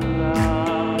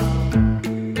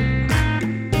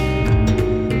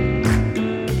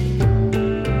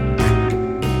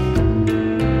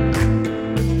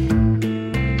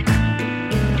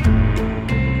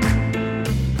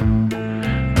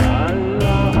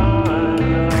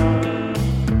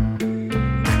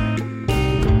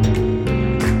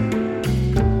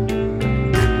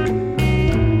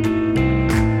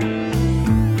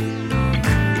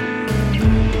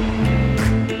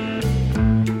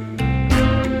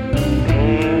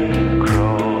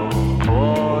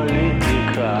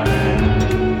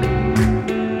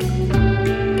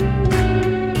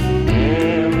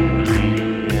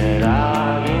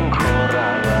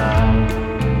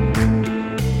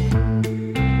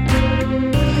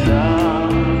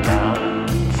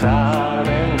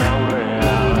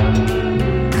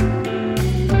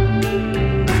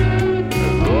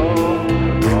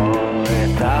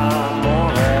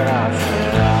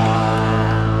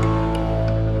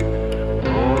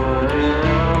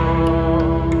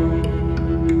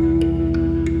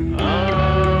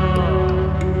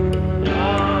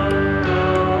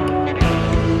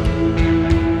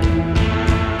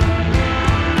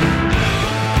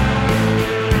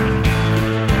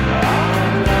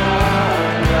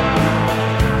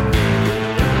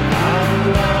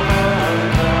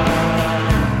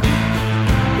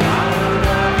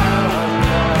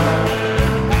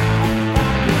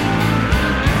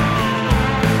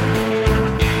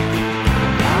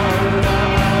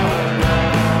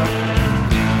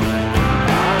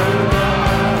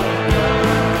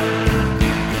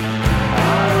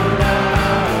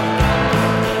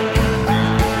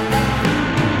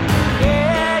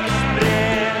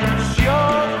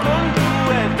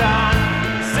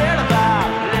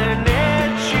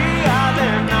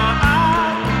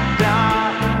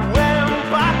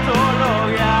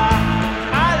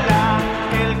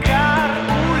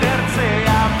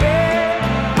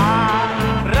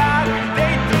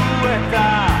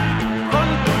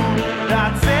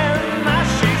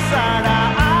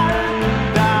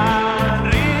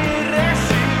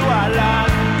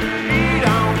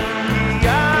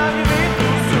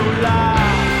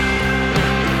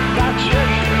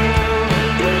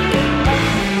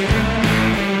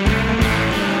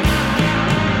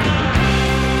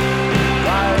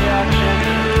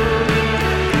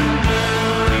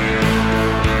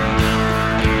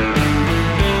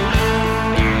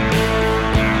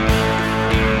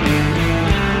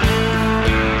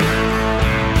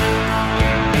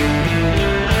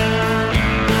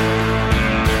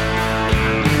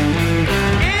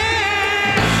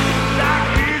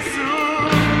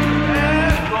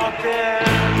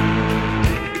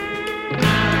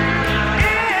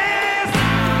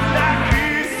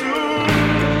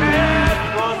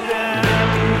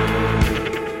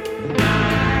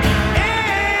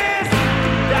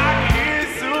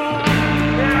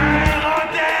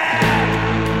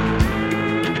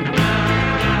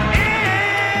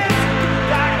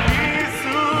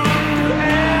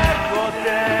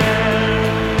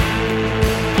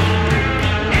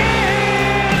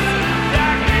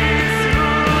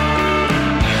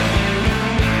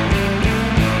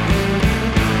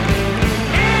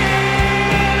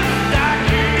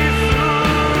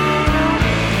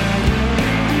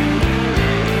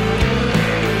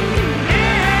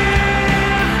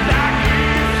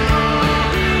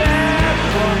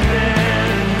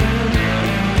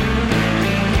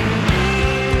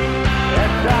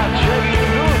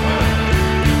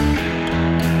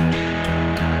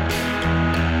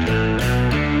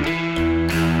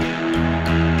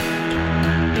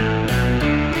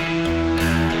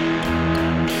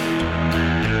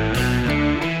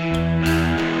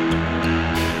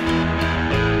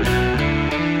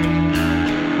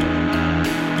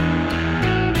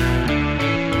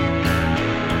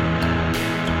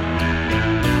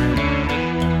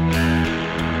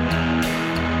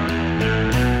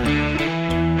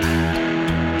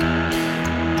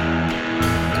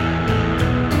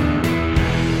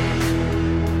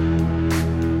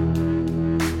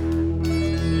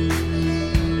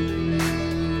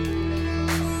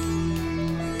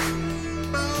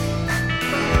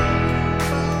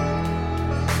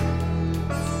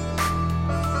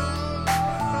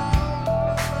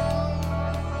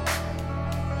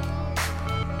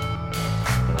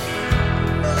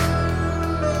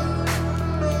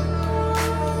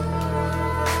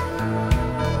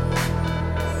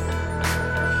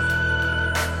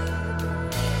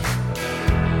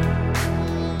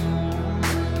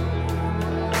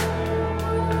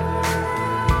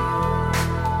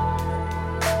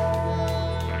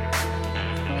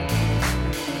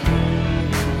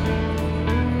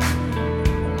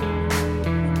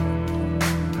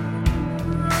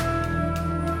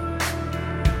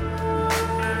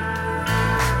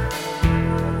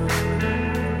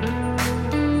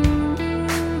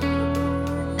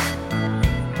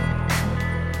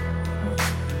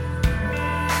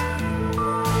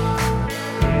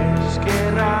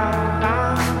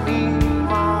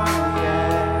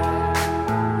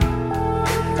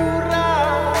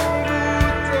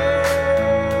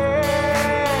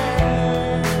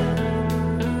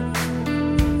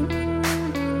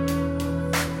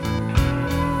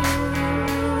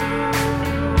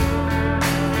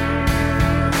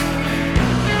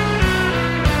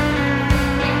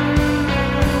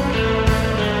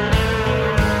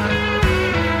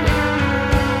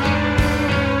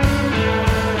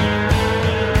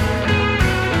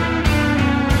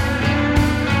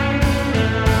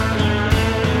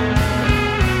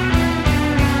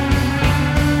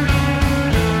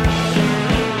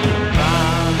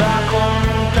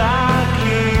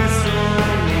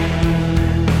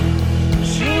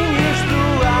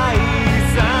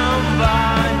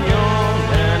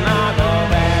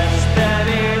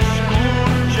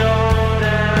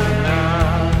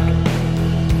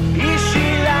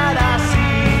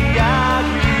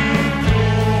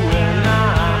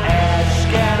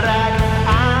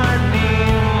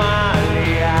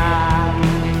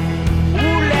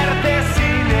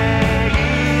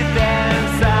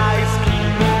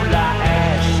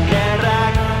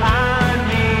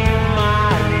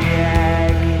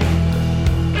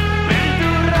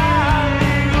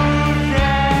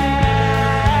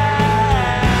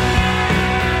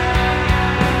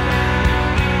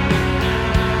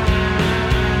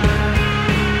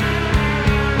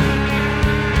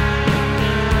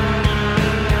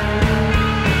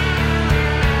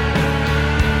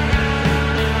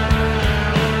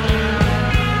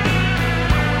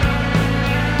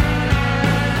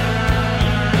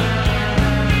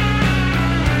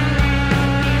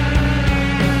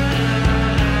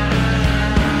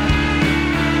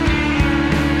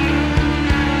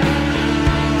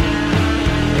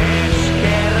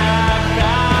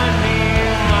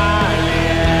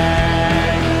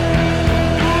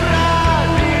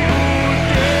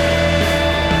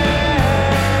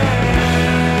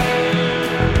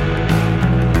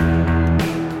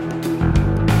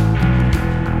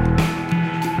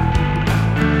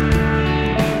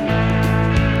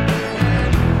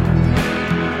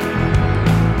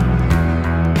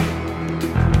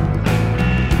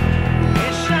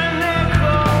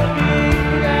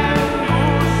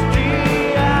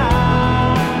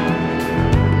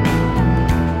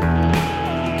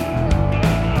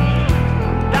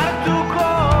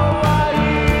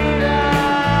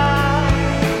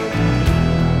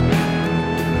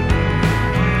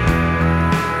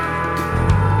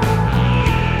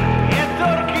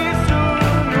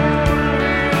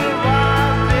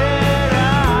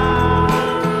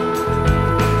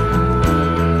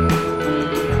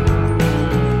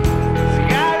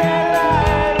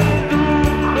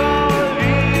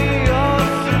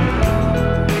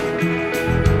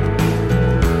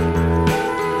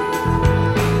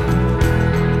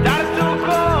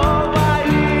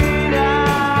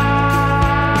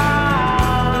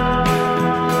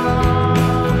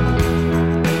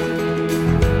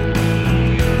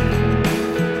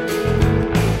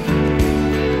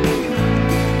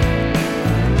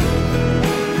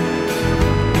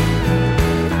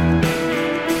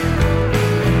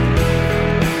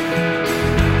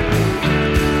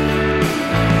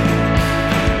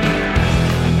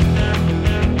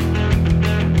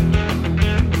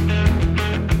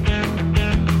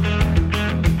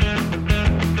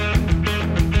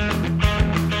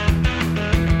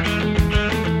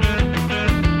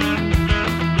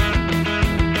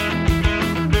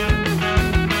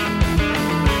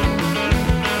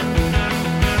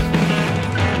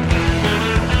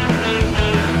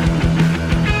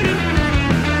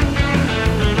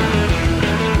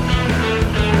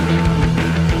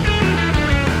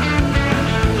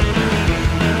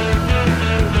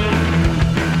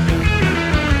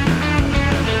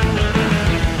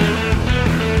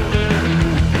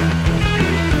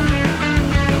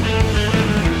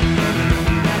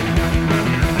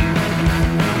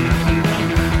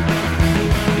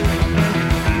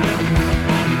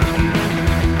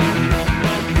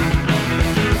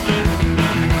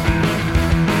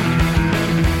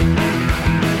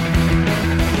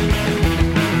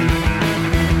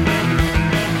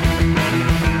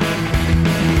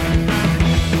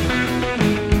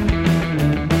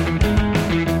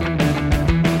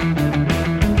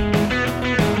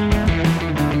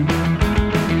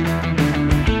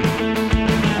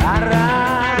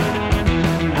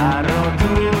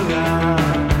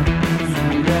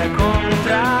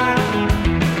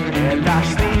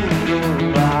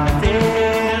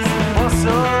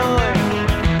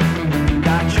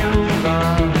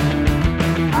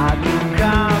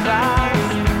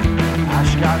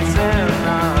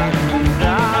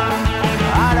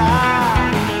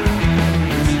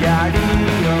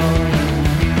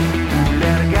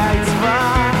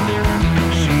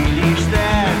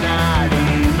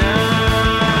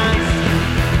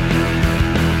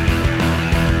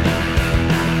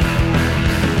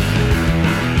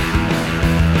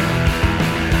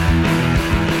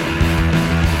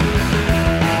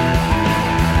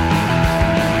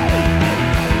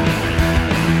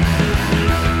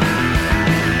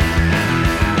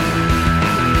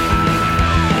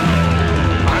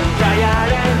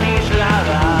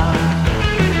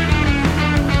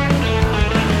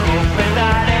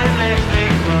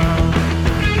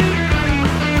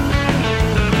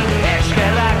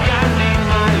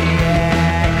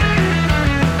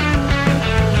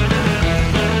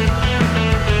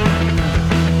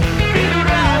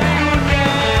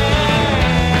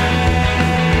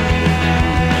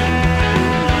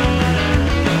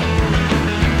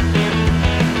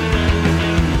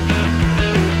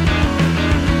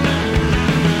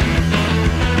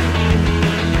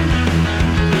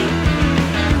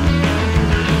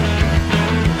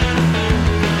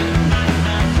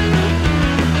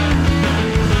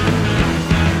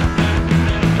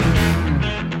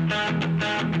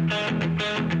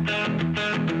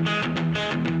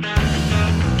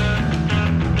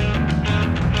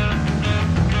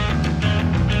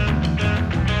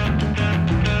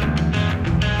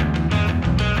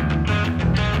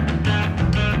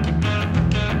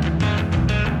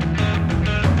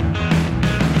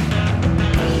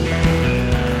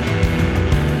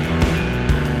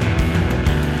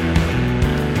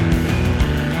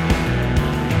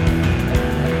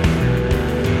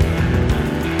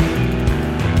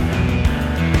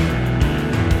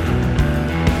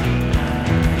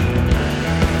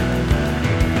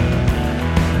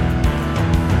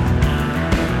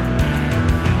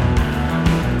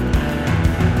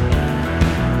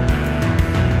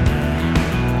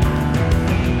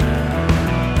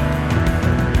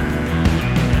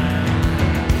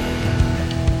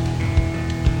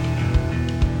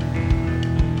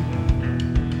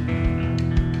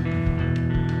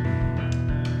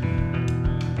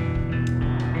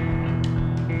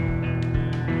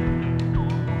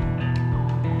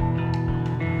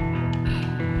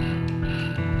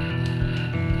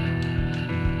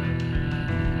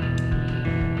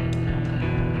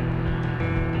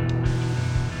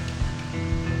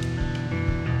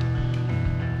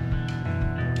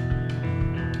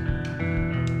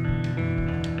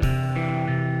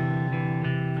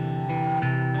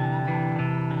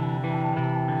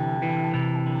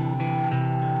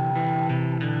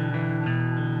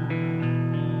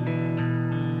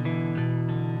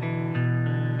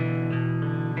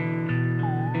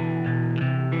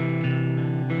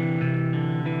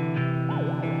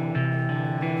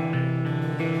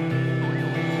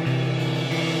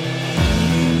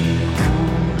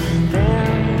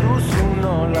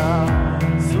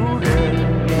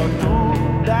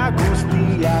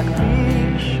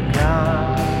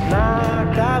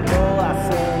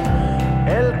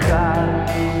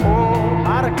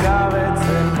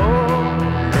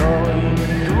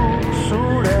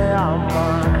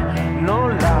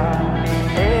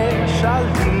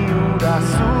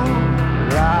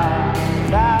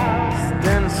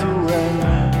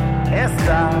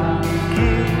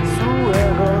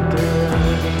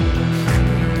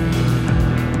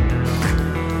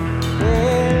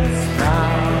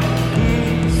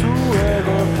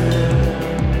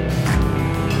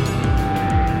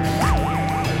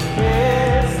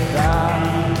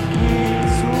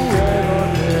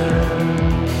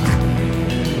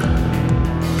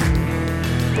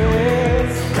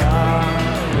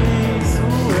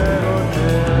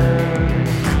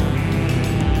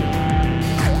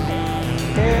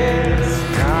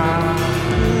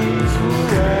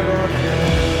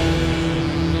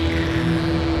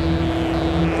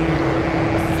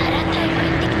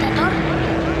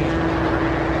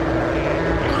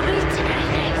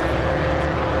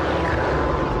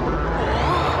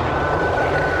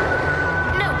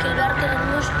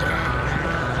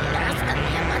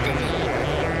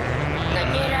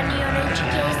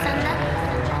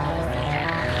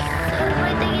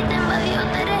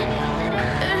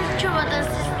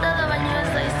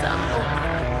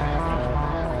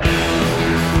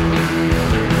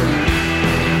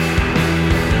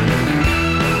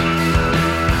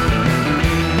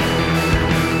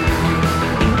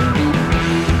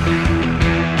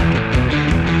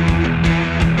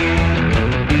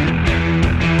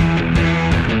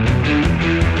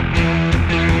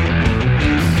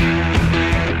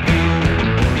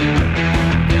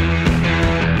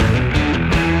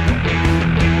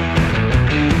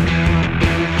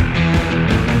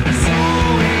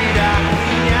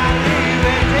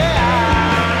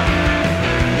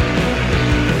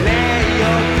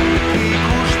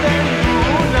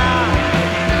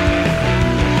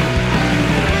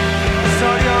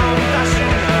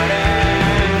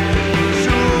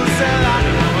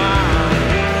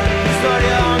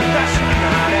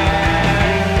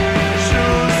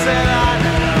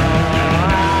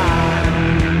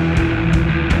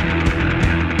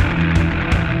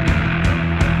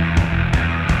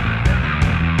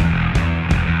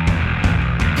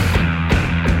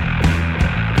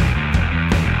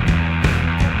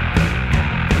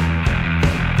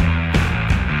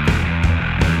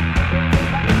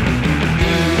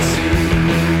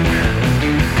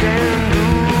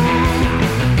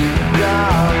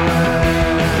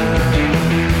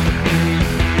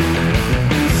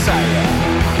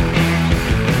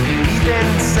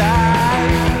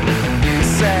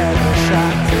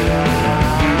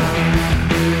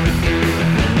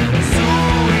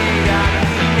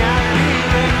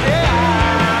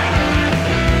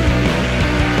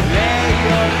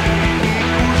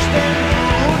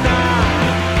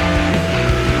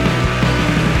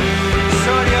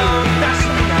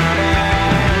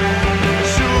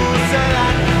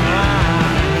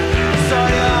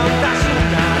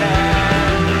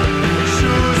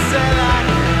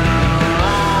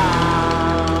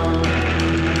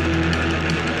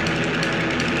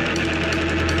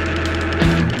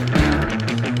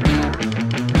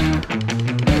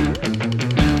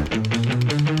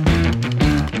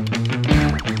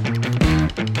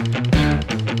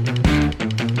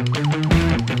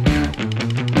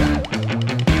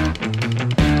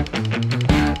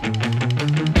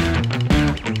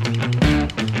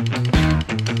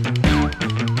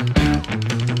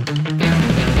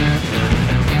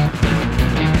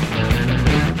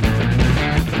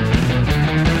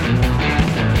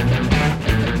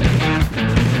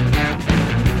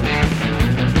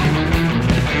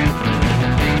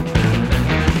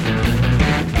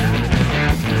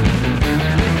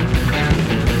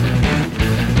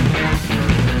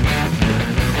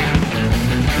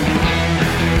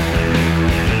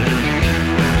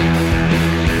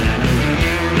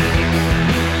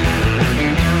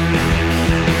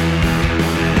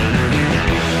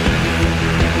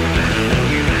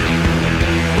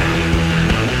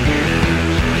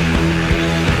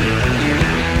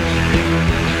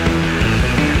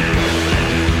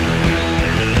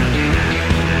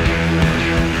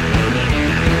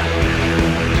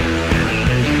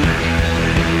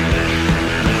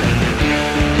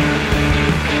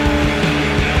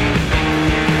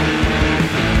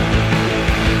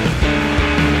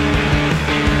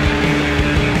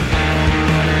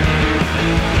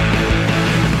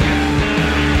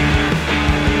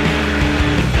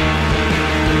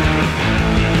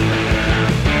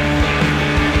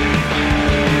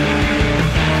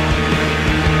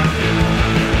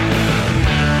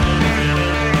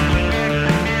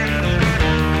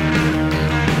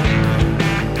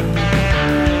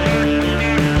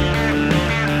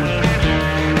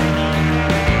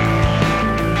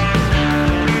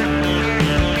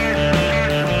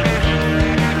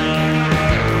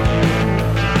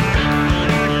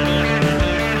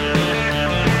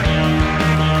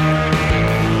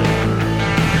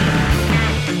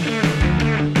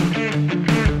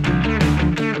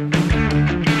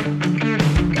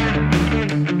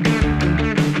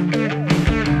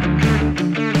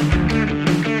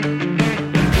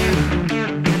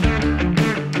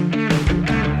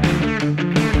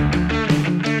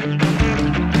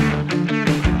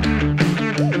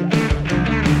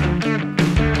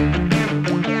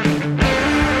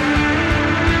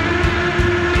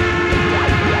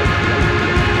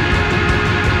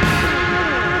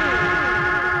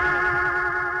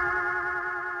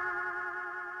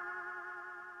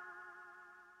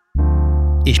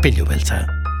 Ispilu beltza,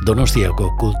 Donostiako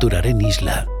kulturaren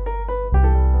isla.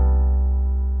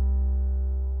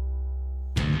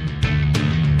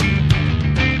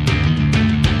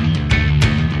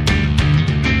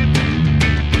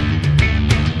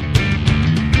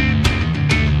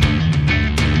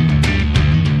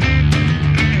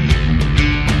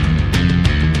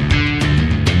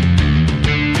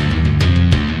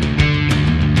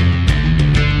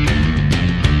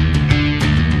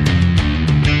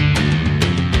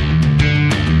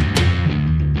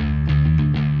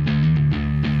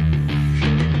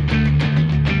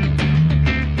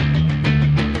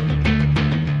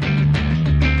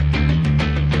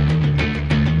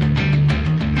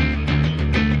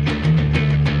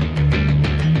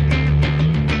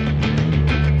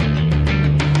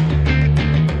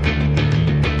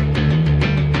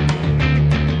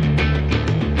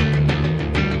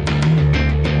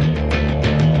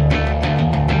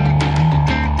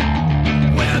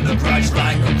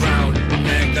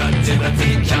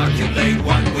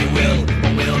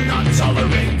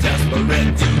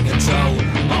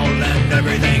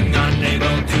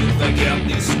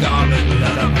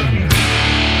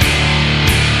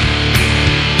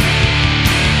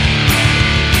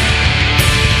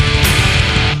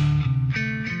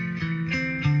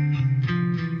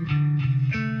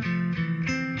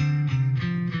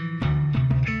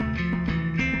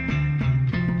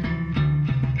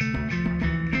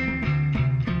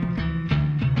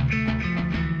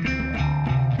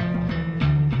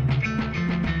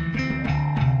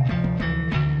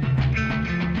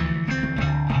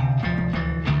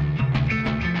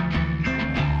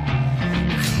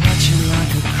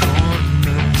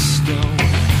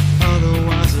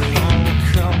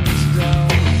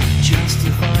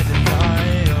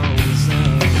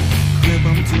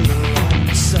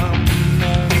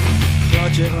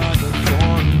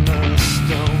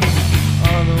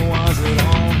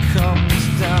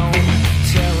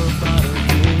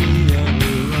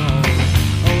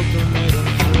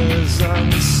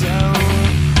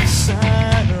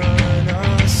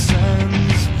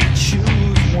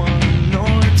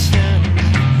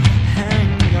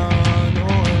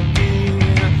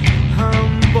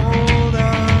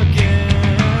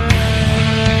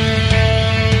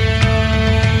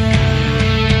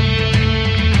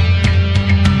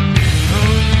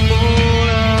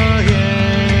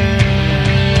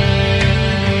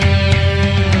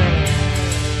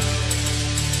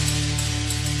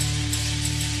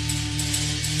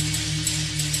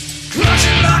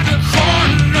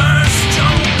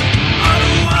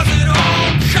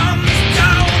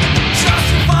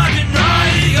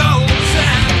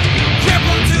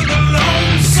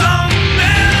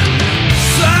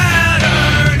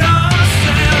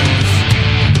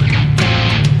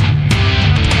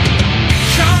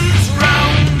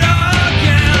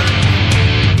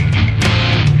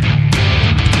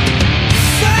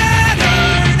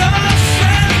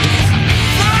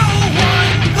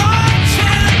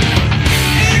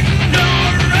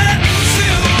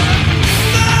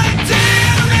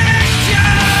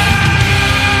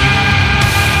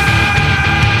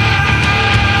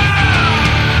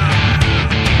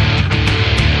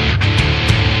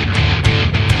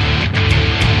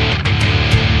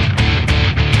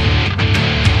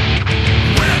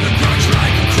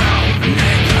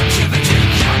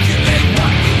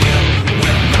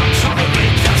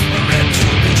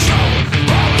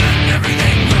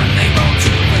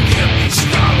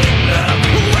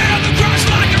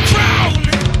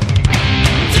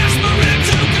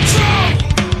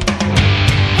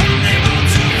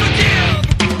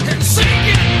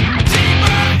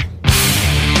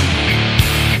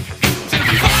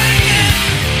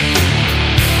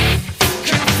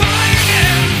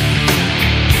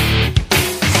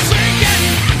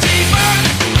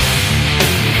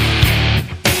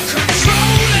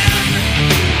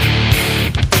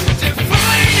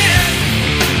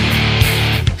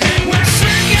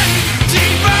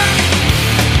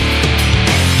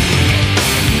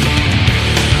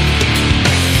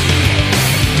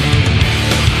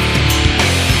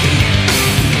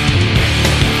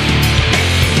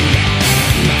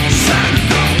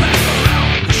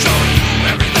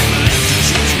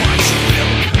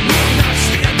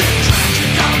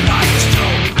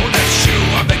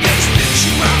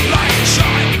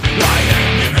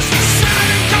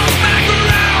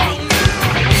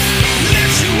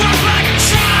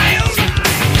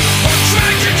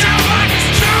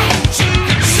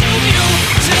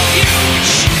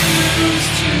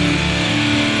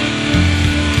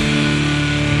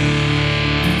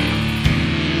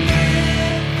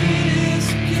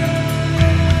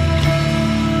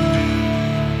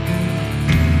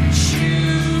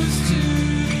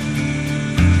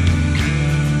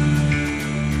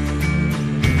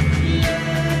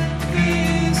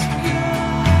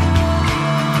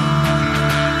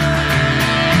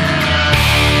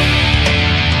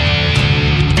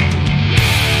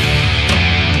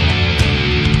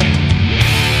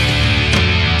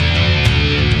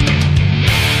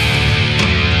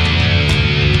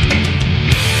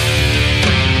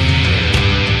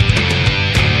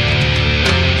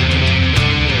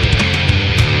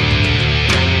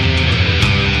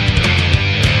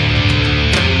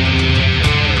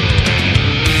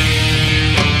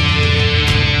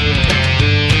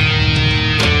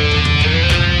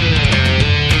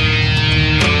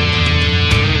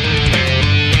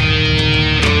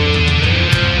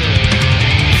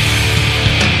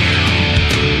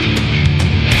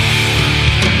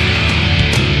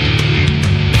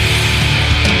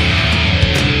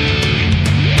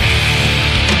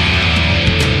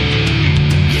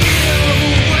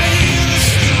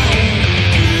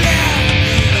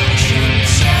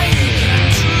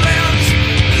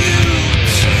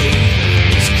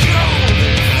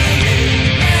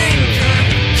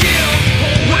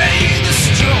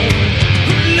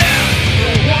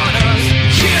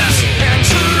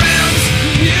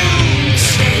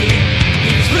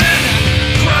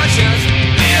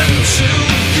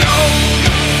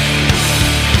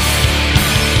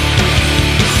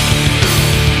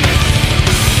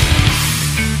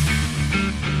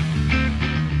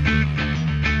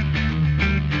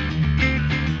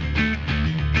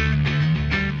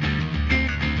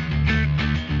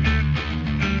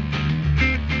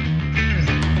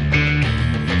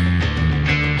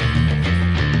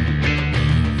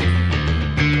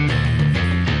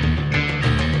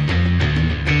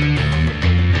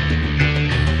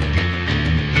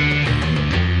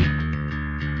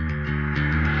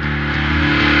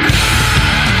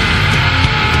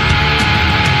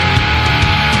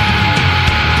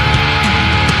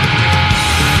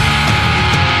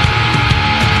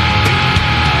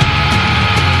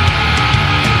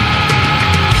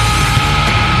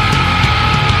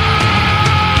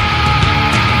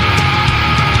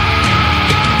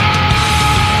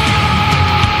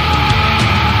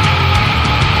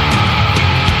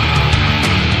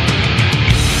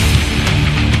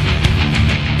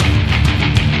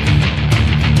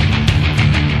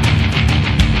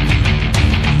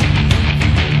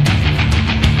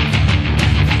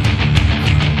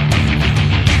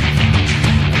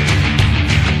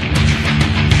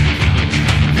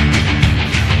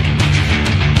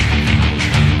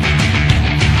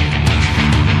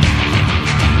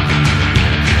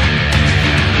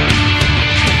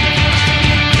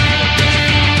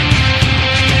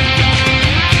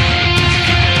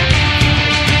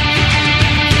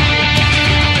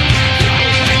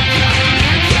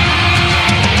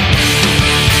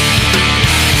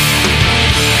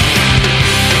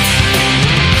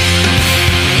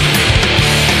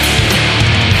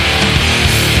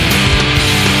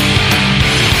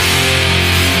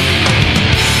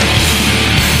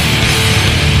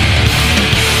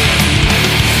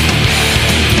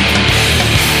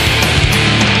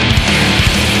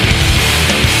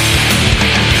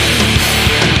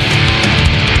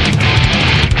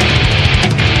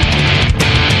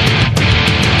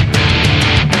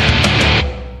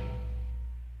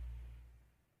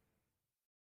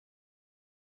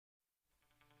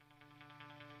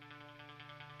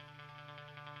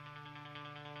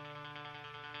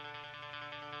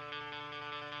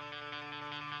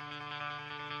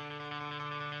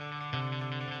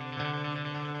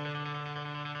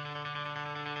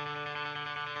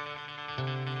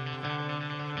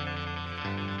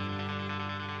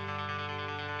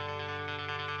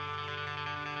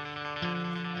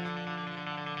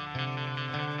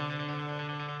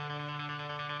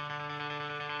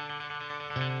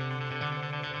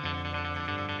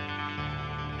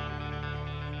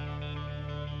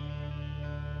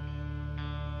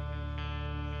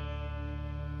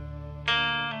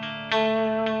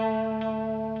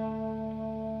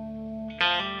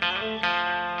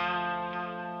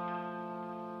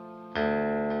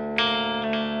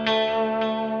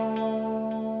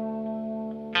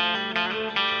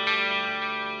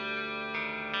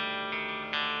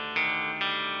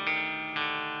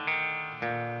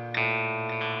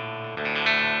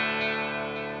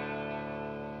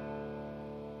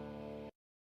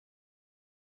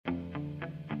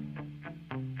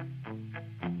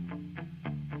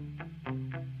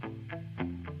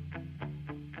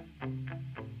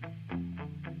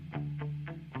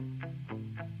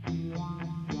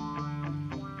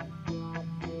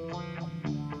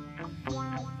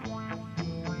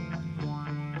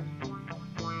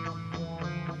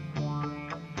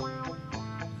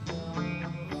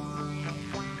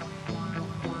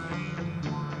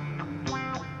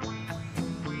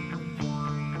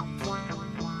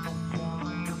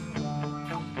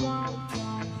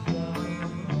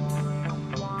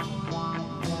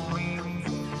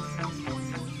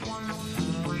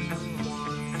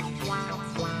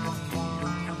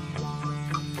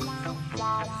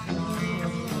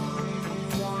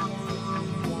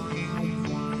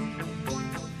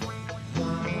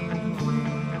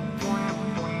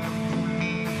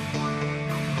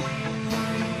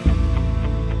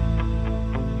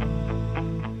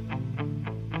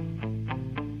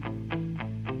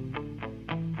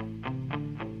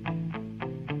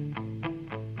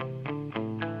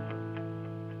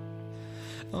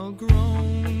 A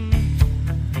groan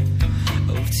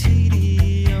of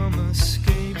tedium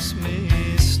escapes me,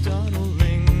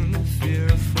 startling the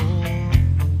fearful.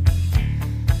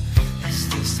 Is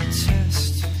this a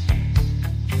test?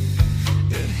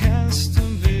 It has to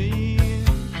be,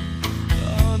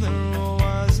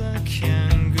 otherwise I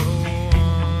can't go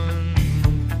on.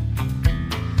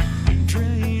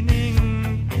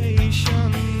 Draining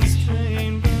patience,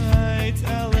 drained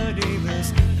vitality,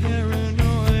 this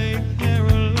paranoid,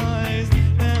 paralyzed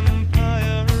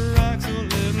vampire rocks a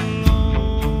little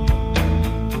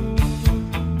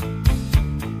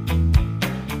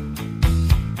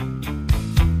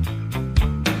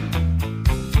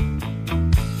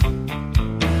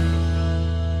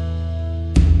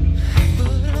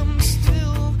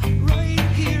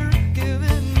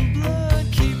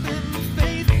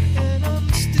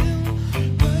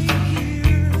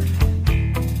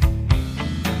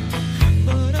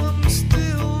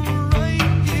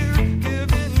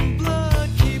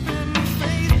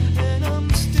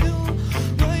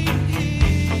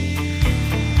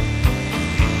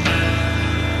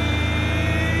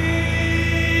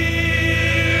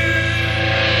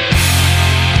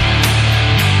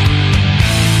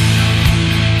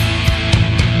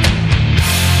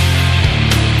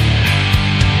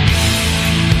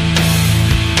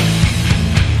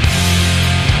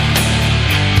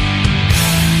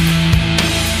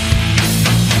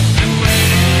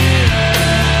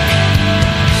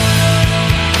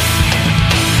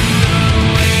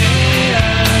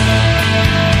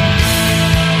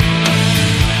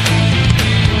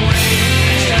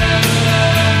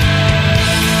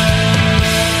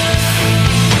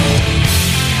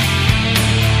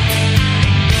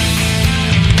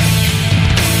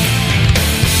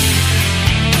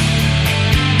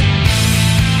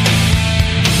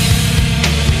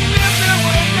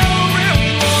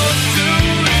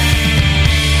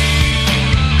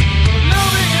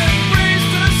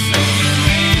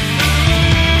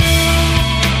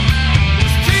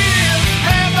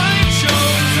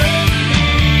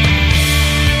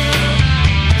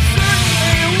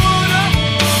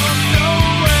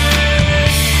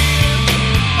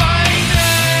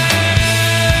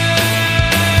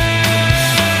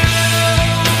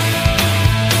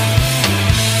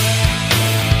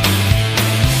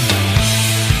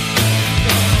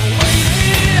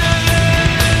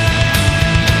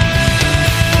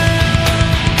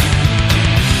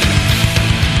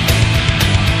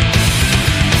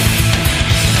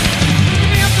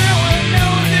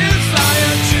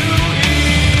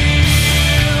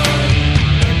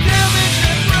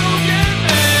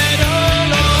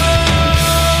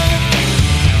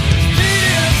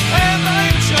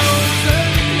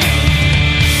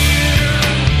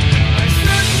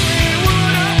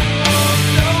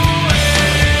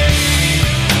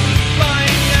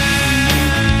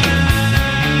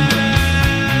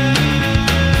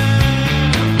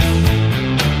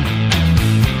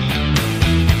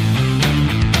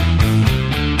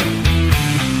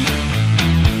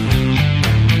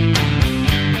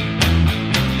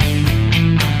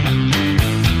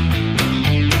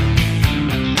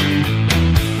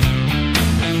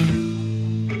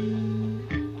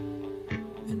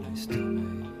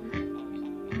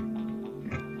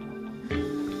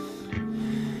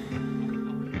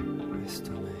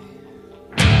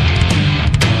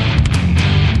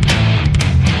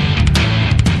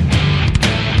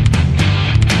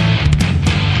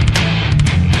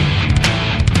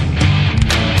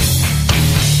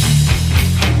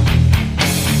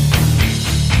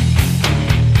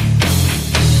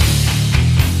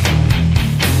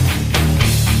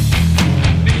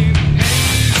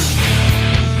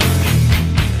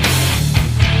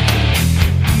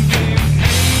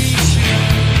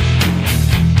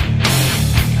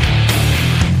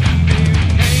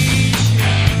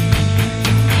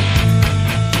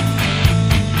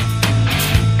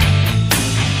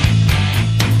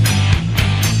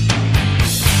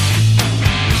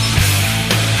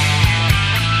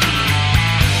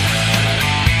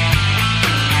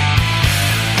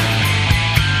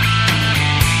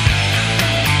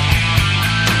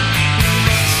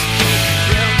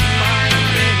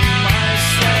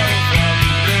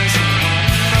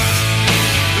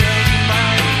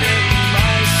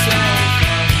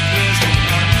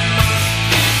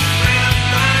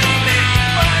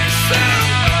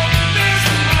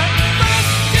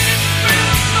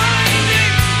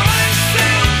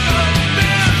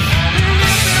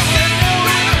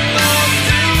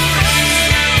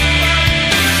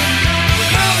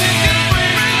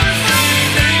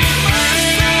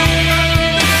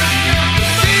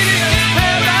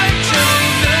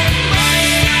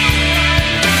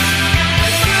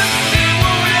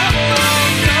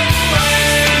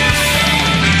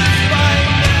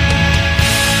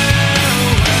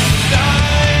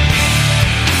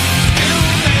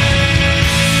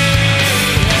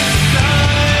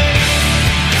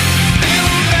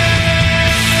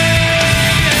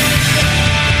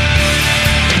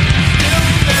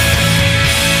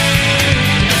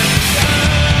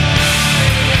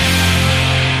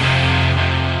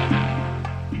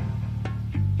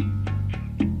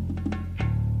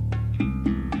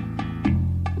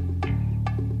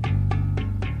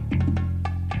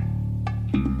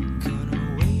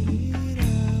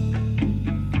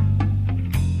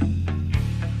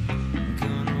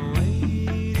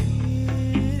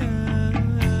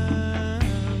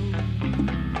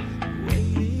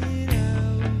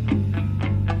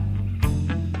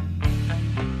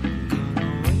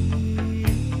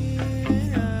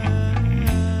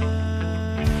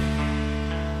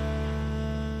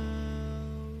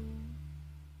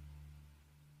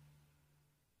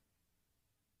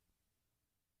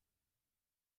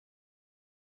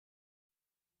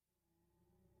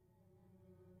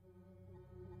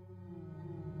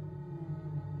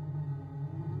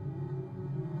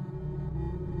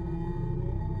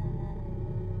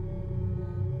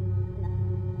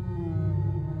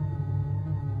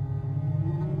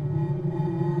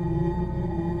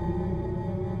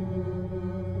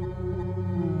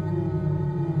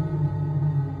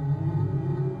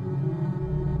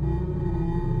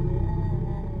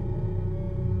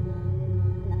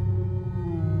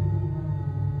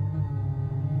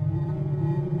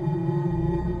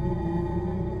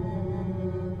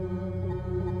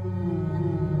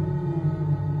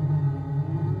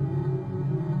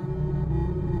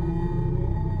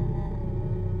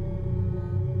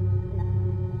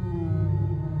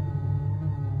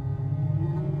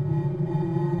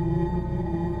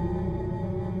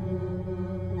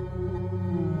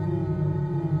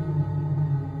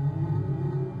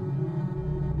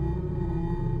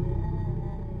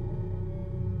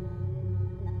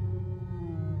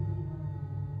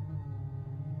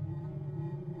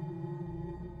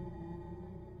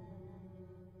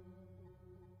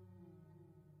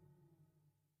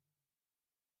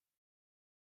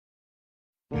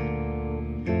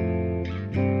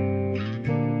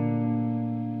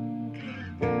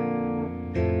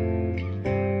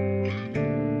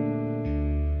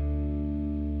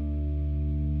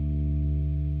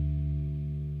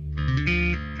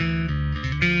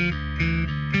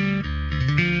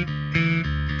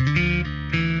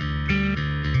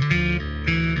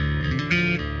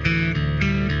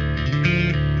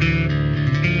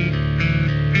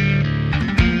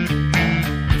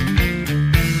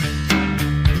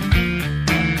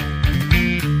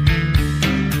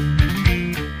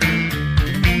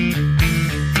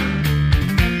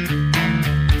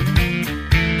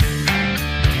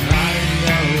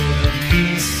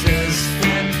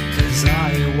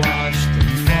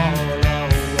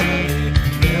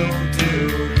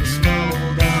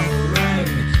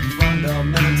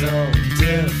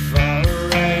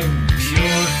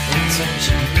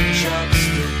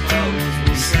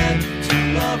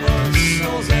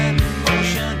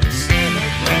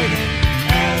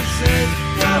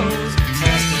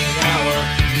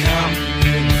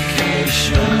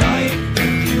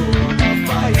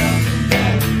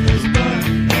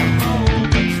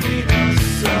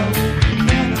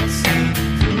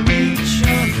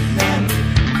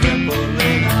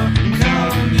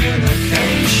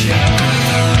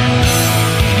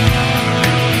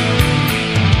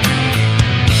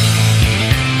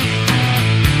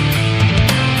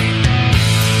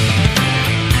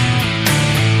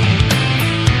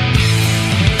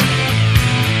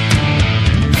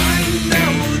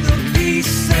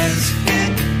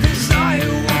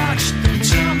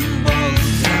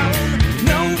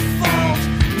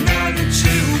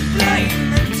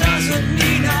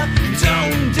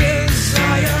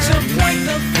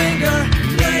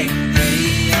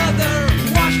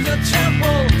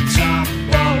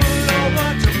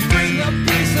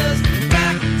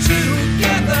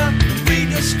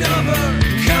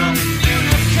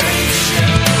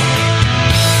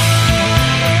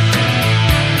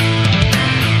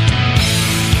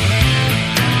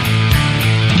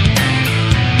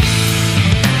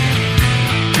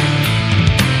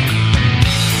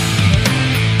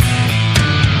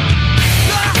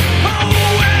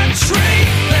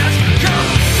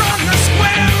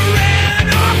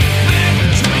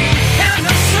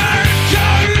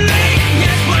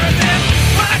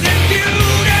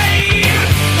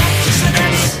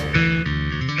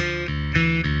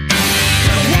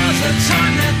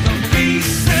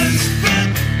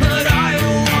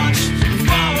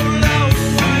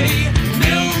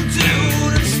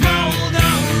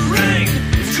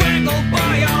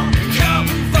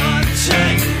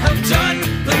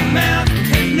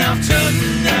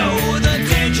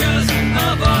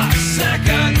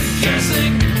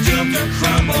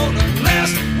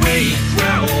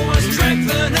grow and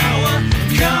strengthen our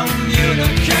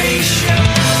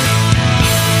communication.